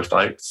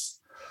halophytes.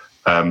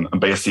 And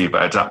basically,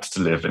 they're adapted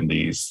to live in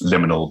these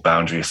liminal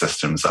boundary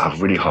systems that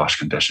have really harsh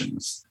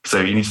conditions.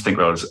 So you need to think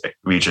about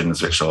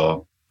regions which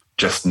are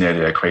just near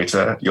the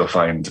equator. You'll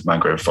find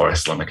mangrove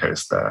forests along the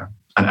coast there.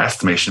 An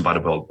estimation by the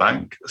World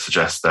Bank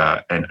suggests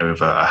that in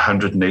over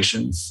 100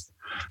 nations,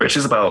 which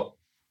is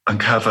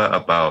uncover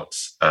about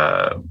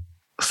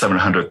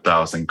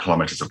 700,000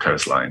 kilometers of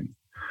coastline.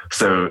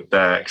 So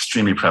they're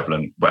extremely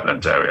prevalent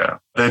wetland area.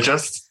 They're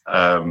just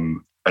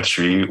a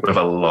tree with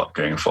a lot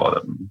going for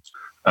them.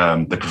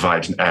 They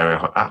provide an area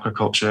for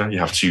aquaculture. You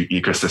have two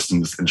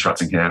ecosystems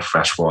interacting here,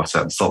 freshwater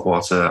and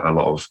saltwater. A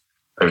lot of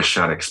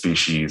oceanic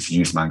species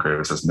use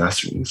mangroves as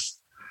nurseries.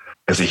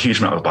 There's a huge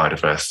amount of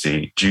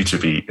biodiversity due to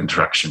the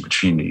interaction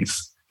between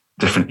these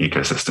different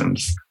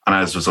ecosystems. And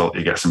as a result,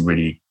 you get some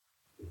really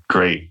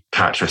great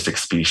characteristic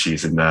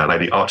species in there, like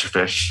the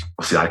archerfish,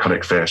 obviously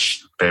iconic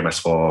fish, famous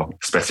for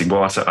spitting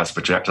water as a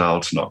projectile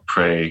to knock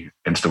prey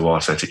into the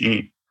water to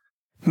eat.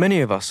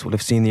 Many of us will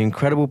have seen the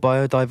incredible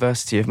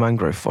biodiversity of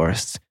mangrove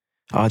forests,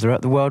 either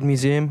at the World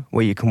Museum,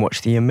 where you can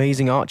watch the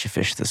amazing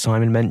archerfish that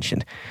Simon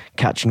mentioned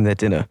catching their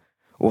dinner,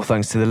 or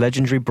thanks to the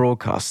legendary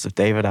broadcasts of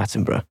David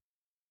Attenborough.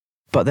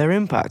 But their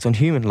impact on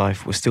human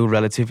life was still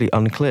relatively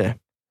unclear.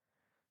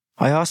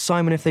 I asked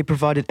Simon if they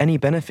provided any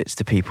benefits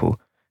to people,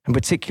 and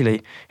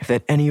particularly if they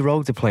had any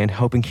role to play in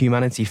helping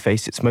humanity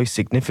face its most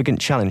significant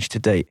challenge to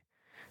date,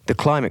 the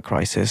climate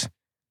crisis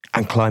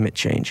and climate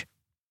change.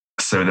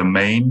 So the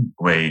main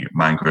way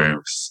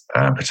mangroves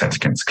protect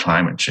against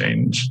climate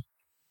change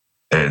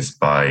is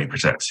by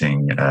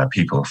protecting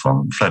people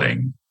from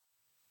flooding.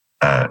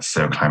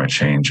 So climate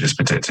change is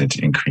predicted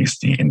to increase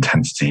the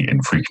intensity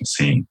and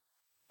frequency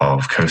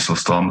of coastal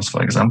storms,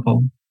 for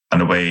example.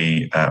 And the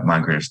way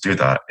mangroves do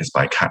that is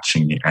by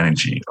catching the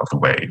energy of the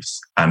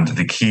waves. And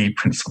the key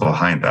principle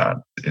behind that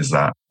is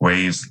that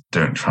waves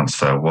don't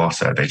transfer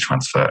water, they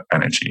transfer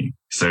energy.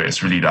 So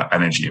it's really that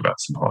energy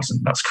that's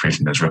important, that's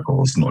creating those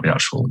ripples, not the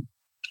actual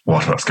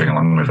water that's going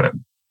along with it.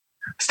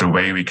 So the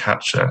way we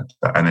capture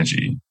that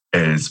energy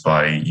is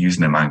by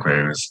using the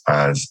mangroves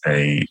as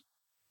a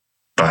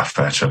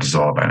buffer to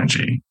absorb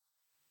energy.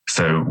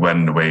 So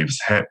when the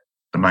waves hit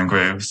the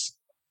mangroves,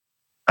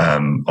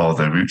 all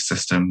the root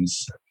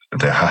systems,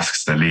 the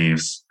husks, the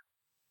leaves,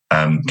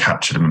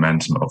 capture the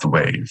momentum of the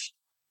wave.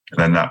 And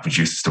then that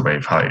reduces the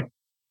wave height.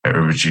 It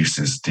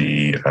reduces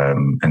the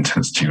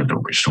intensity with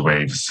which the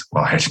waves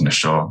while hitting the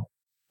shore.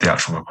 The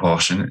actual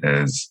proportion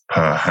is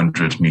per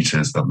 100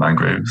 meters of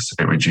mangroves,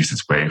 it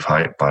reduces wave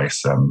height by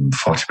some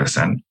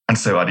 40%. And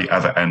so at the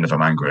other end of a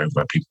mangrove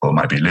where people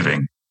might be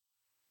living,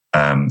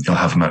 you'll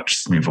have much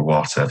smoother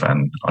water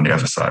than on the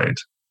other side.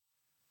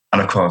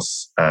 And of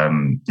course,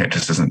 it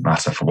just doesn't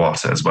matter for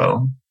water as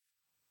well.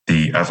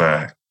 The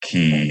other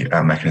key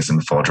mechanism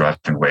for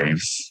driving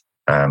waves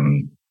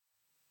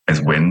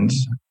is wind.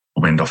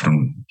 Wind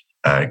often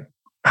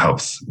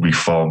helps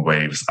reform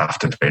waves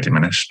after they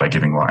diminish by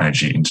giving more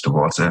energy into the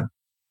water.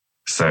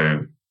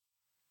 So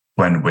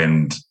when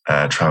wind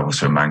travels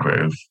through a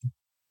mangrove,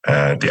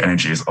 the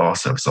energy is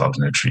also absorbed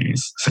in the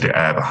trees. So the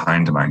air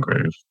behind the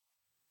mangrove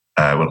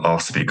will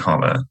also be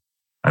calmer.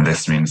 And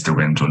this means the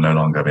wind will no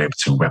longer be able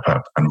to whip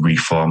up and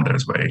reform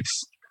those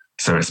waves.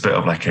 So it's a bit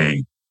of like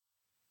a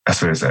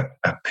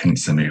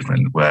pincer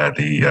movement where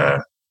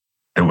the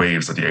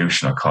waves of the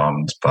ocean are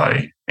calmed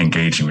by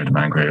engaging with the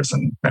mangroves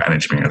and the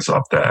energy being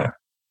absorbed there.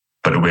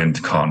 But the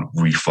wind can't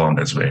reform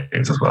those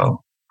waves as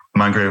well.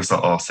 Mangroves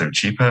are also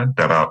cheaper.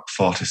 They're about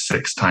 4 to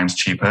 6 times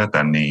cheaper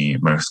than the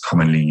most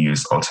commonly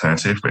used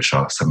alternative, which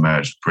are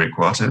submerged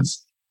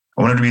breakwaters.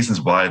 And one of the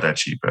reasons why they're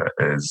cheaper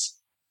is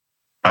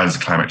as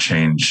climate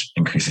change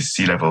increases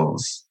sea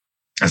levels,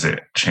 as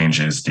it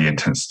changes the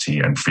intensity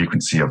and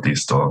frequency of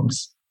these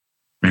storms,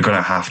 we're going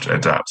to have to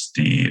adapt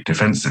the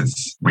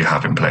defenses we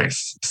have in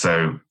place.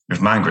 So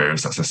with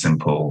mangroves, that's a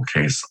simple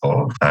case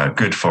of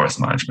good forest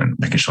management,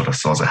 making sure the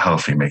soils are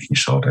healthy, making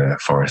sure the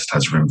forest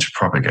has room to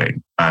propagate.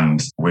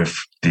 And with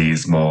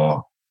these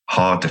more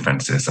hard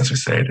defenses, as we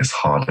say, this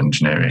hard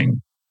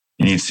engineering,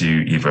 you need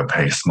to either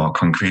place more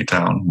concrete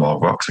down, more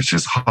rocks, which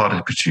is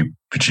harder to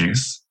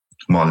produce,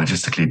 more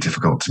logistically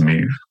difficult to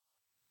move,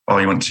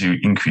 or you want to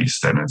increase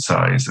them in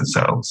size and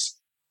cells,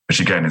 which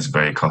again is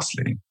very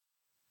costly.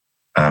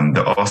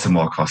 They're also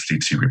more costly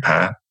to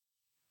repair.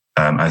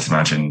 As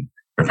imagine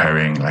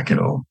repairing like a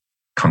little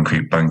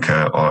concrete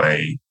bunker or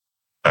a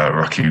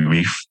rocky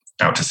reef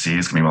out to sea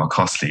is going to be more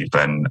costly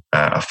than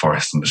a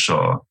forest on the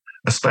shore,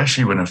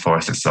 especially when a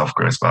forest itself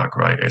grows back,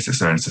 right? It's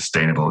its own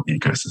sustainable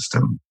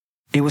ecosystem.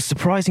 It was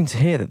surprising to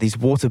hear that these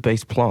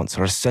water-based plants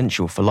are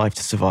essential for life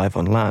to survive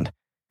on land,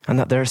 and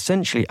that they're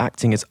essentially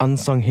acting as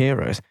unsung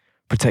heroes,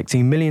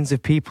 protecting millions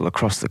of people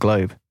across the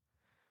globe.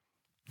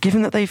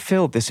 Given that they've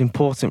filled this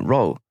important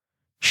role,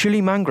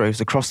 surely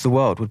mangroves across the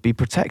world would be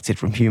protected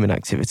from human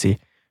activity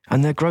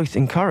and their growth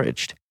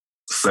encouraged.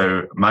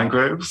 So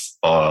mangroves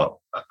are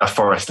a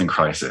forest in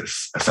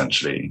crisis,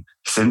 essentially.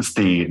 Since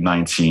the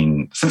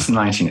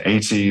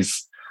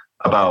 1980s,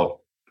 about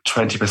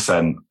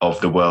 20% of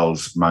the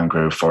world's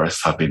mangrove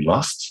forests have been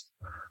lost,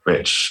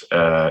 which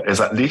is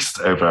at least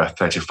over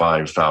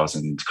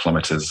 35,000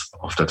 kilometers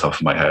off the top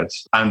of my head.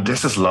 And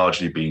this has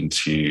largely been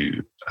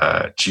due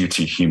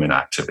to human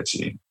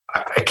activity.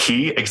 A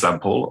key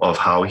example of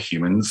how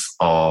humans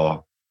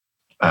are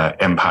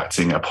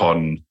impacting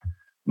upon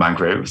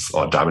mangroves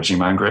or damaging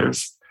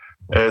mangroves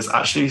is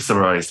actually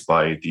summarized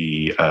by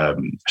the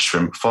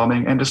shrimp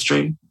farming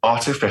industry.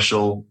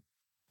 Artificial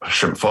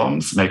shrimp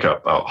farms make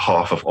up about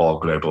half of all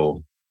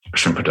global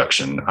shrimp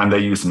production, and they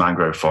use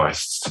mangrove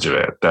forests to do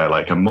it. They're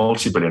like a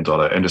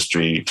multi-billion-dollar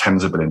industry,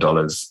 tens of $billion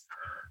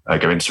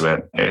go into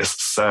it. It's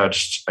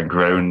surged and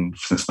grown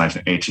since the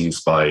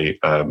 1980s by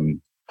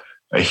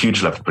a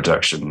huge level of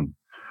production,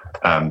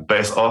 but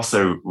it's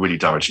also really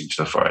damaging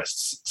to the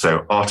forests.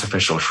 So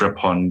artificial shrimp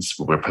ponds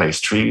will replace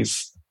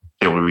trees.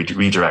 It will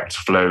redirect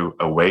flow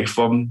away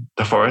from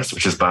the forest,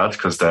 which is bad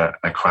because they're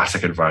an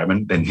aquatic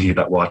environment. They need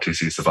that water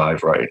to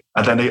survive, right?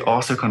 And then they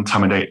also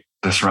contaminate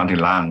the surrounding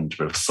land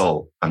with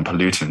salt and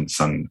pollutants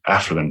and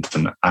effluent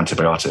and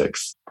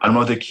antibiotics. And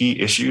one of the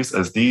key issues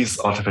is these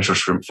artificial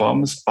shrimp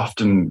farms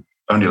often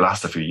only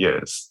last a few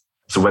years.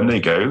 So when they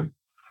go,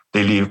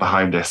 they leave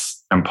behind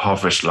this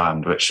impoverished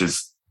land, which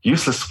is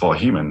useless for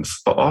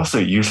humans, but also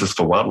useless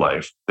for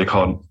wildlife. They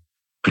can't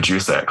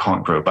produce it,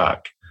 can't grow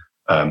back.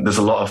 There's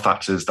a lot of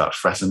factors that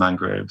threaten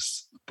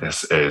mangroves.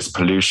 This is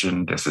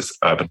pollution, this is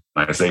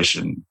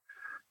urbanization,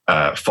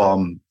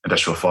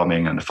 industrial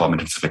farming and farm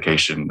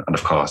intensification, and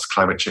of course,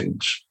 climate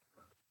change.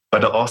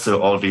 But also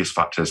all of these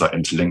factors are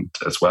interlinked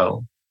as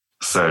well.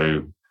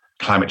 So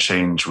climate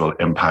change will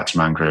impact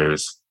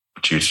mangroves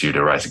due to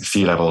the rising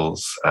sea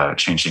levels,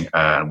 changing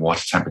air and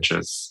water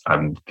temperatures,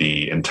 and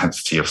the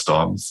intensity of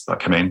storms that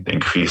come in, the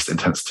increased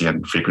intensity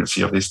and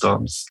frequency of these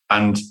storms.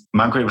 And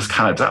mangroves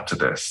can adapt to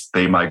this.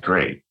 They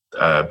migrate.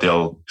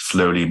 They'll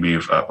slowly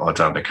move up or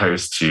down the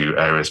coast to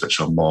areas which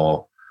are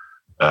more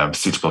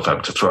suitable for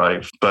them to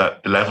thrive.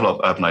 But the level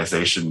of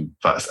urbanization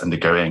that's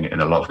undergoing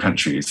in a lot of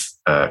countries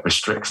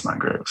restricts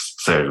mangroves.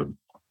 So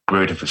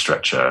road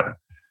infrastructure,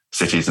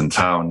 cities and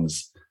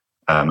towns,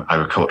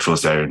 agricultural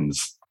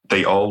zones,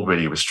 they all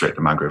really restrict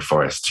the mangrove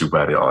forests to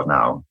where they are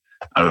now.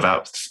 And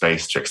without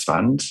space to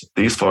expand,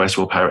 these forests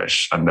will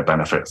perish and the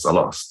benefits are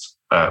lost.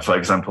 For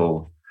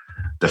example,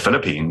 the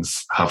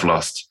Philippines have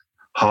lost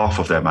half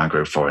of their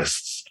mangrove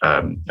forests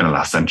in the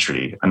last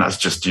century, and that's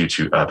just due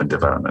to urban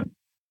development.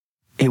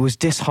 It was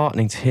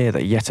disheartening to hear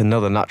that yet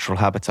another natural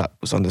habitat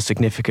was under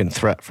significant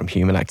threat from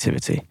human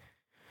activity,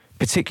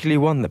 particularly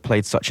one that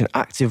played such an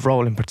active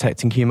role in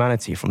protecting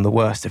humanity from the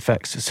worst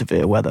effects of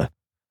severe weather.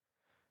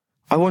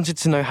 I wanted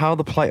to know how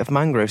the plight of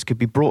mangroves could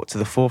be brought to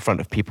the forefront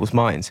of people's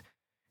minds,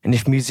 and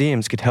if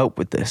museums could help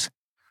with this.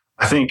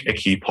 I think a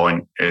key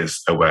point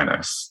is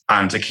awareness,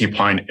 and a key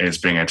point is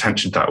bringing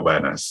attention to that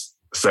awareness.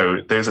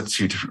 So those are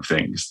two different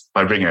things.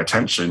 By bringing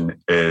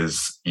attention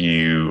is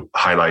you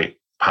highlight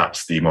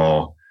perhaps the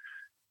more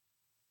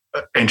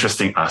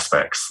interesting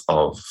aspects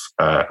of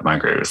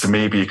mangroves. So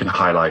maybe you can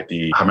highlight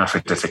the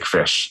hermaphroditic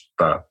fish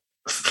that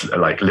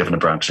like live in the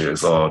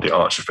branches, or the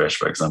archerfish,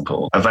 for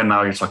example. And then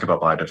now you're talking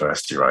about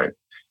biodiversity, right?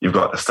 You've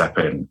got to step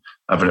in.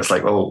 And then it's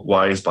like, well,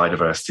 why is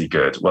biodiversity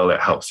good? Well, it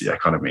helps the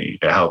economy.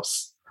 It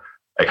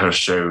kind of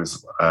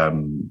shows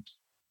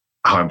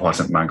how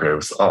important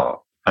mangroves are.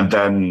 And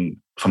then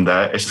from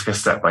there, it's just a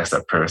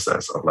step-by-step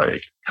process of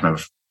like, kind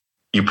of,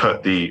 you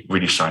put the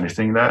really shiny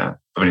thing there,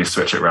 but then you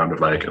switch it around with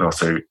like, and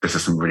also this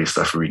is some really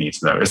stuff we need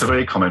to know. It's a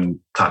very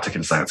common tactic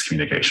in science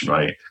communication,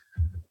 right?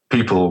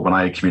 People, when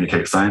I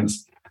communicate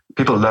science,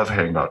 people love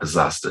hearing about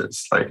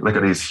disasters. Like, look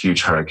at these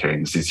huge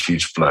hurricanes, these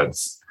huge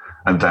floods.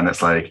 And then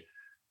it's like,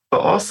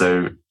 but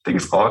also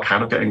things are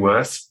kind of getting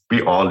worse.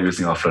 We are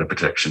losing our flood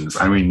predictions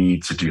and we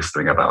need to do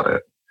something about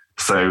it.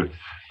 So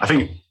I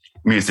think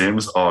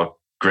museums are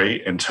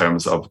great in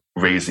terms of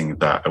raising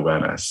that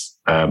awareness.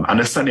 And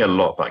there's certainly a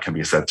lot that can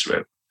be said to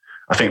it.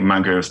 I think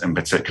mangroves in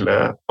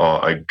particular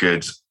are a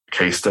good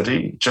case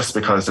study just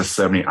because there's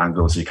so many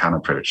angles you can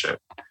approach it.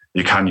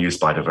 You can use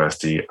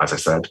biodiversity. As I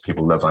said,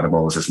 people love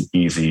animals. It's an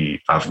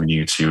easy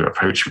avenue to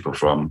approach people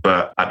from.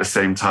 But at the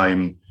same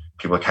time,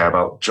 people care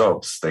about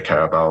jobs. They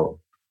care about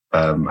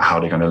how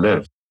they're going to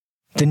live.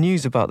 The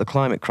news about the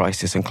climate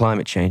crisis and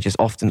climate change is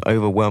often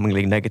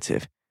overwhelmingly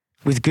negative,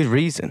 with good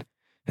reason,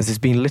 as there's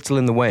been little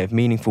in the way of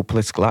meaningful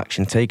political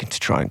action taken to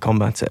try and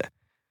combat it.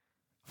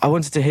 I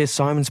wanted to hear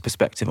Simon's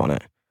perspective on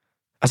it.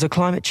 As a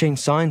climate change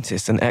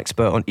scientist and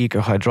expert on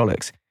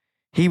ecohydraulics,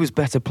 he was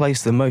better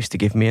placed than most to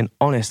give me an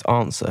honest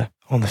answer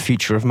on the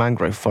future of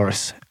mangrove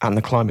forests and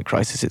the climate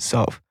crisis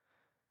itself.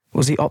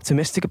 Was he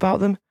optimistic about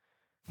them?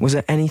 Was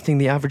there anything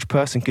the average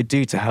person could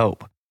do to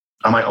help?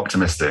 Am I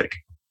optimistic?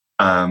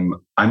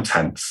 I'm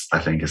tense, I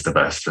think, is the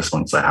best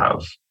response I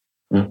have.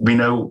 We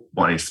know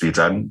what needs to be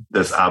done.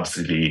 There's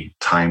absolutely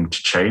time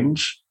to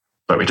change,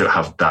 but we don't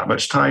have that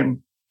much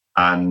time.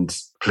 And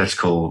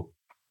political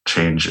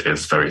change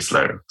is very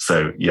slow.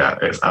 So yeah,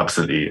 it's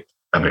absolutely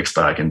a mixed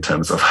bag in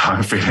terms of how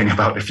I'm feeling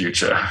about the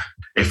future.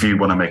 If you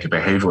want to make a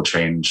behavioral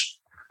change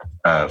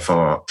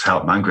to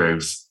help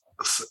mangroves,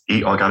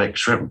 eat organic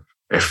shrimp.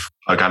 If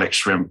organic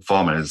shrimp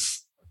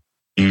farmers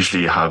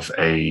usually have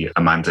a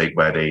mandate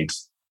where they'd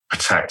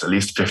protect at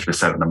least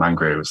 50% of the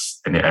mangroves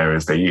in the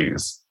areas they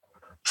use.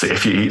 So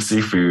if you eat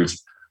seafood,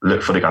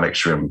 look for the organic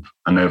shrimp.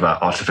 I know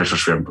that artificial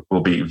shrimp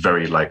will be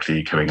very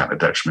likely going at the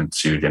detriment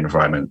to the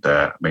environment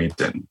they're made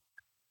in.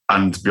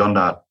 And beyond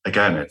that,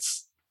 again,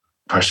 it's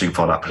pushing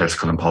for that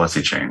political and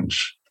policy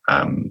change,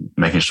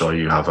 making sure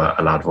you have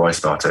a loud voice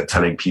about it,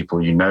 telling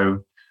people you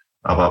know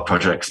about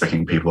projects,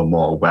 making people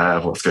more aware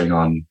of what's going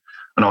on,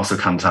 and also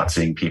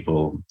contacting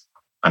people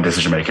and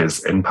decision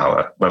makers in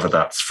power, whether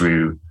that's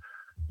through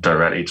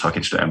directly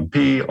talking to the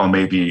MP, or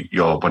maybe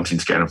you're wanting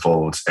to get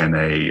involved in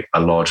a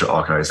larger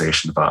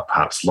organization that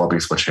perhaps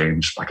lobbies for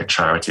change, like a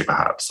charity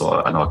perhaps,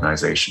 or an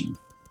organization.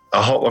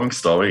 A heartwarming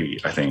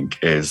story, I think,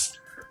 is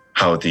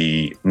how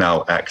the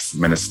now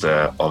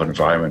ex-Minister of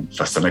Environment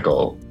for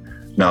Senegal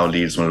now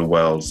leads one of the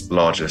world's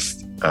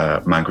largest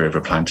mangrove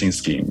replanting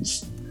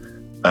schemes.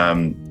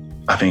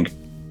 I think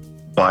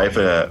by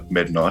the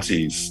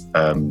mid-noughties,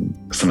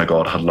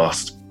 Senegal had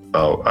lost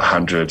about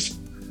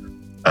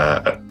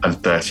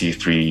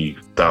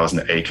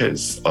 133,000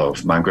 acres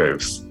of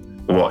mangroves.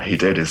 What he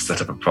did is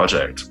set up a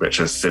project which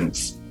has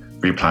since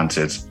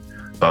replanted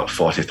about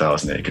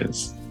 40,000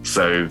 acres.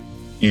 So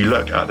you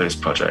look at those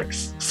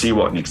projects, see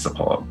what needs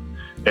support.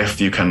 If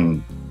you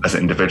can, as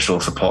an individual,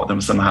 support them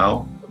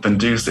somehow, then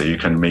do so. You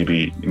can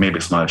maybe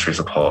it's monetary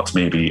support,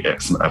 maybe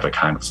it's some other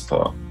kind of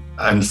support.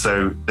 And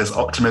so there's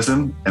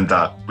optimism in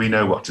that we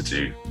know what to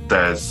do.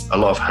 There's a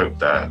lot of hope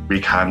there. We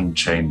can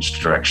change the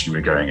direction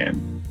we're going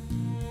in.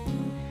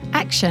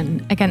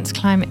 Action against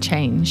climate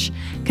change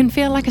can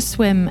feel like a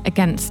swim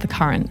against the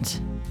current.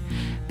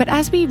 But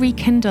as we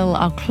rekindle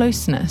our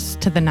closeness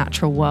to the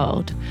natural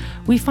world,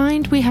 we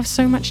find we have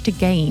so much to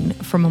gain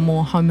from a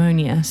more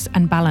harmonious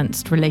and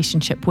balanced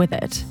relationship with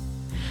it.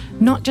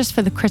 Not just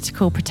for the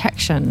critical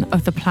protection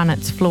of the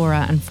planet's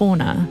flora and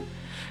fauna,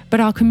 but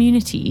our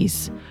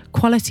communities,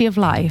 quality of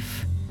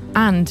life,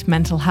 and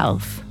mental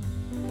health.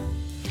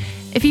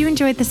 If you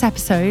enjoyed this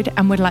episode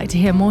and would like to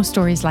hear more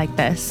stories like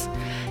this,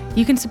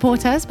 you can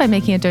support us by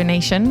making a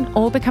donation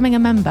or becoming a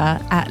member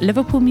at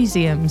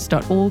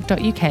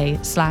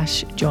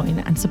liverpoolmuseums.org.uk/join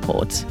and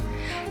support.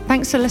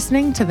 Thanks for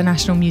listening to the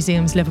National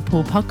Museums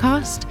Liverpool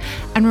podcast,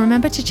 and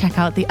remember to check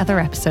out the other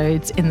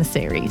episodes in the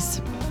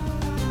series.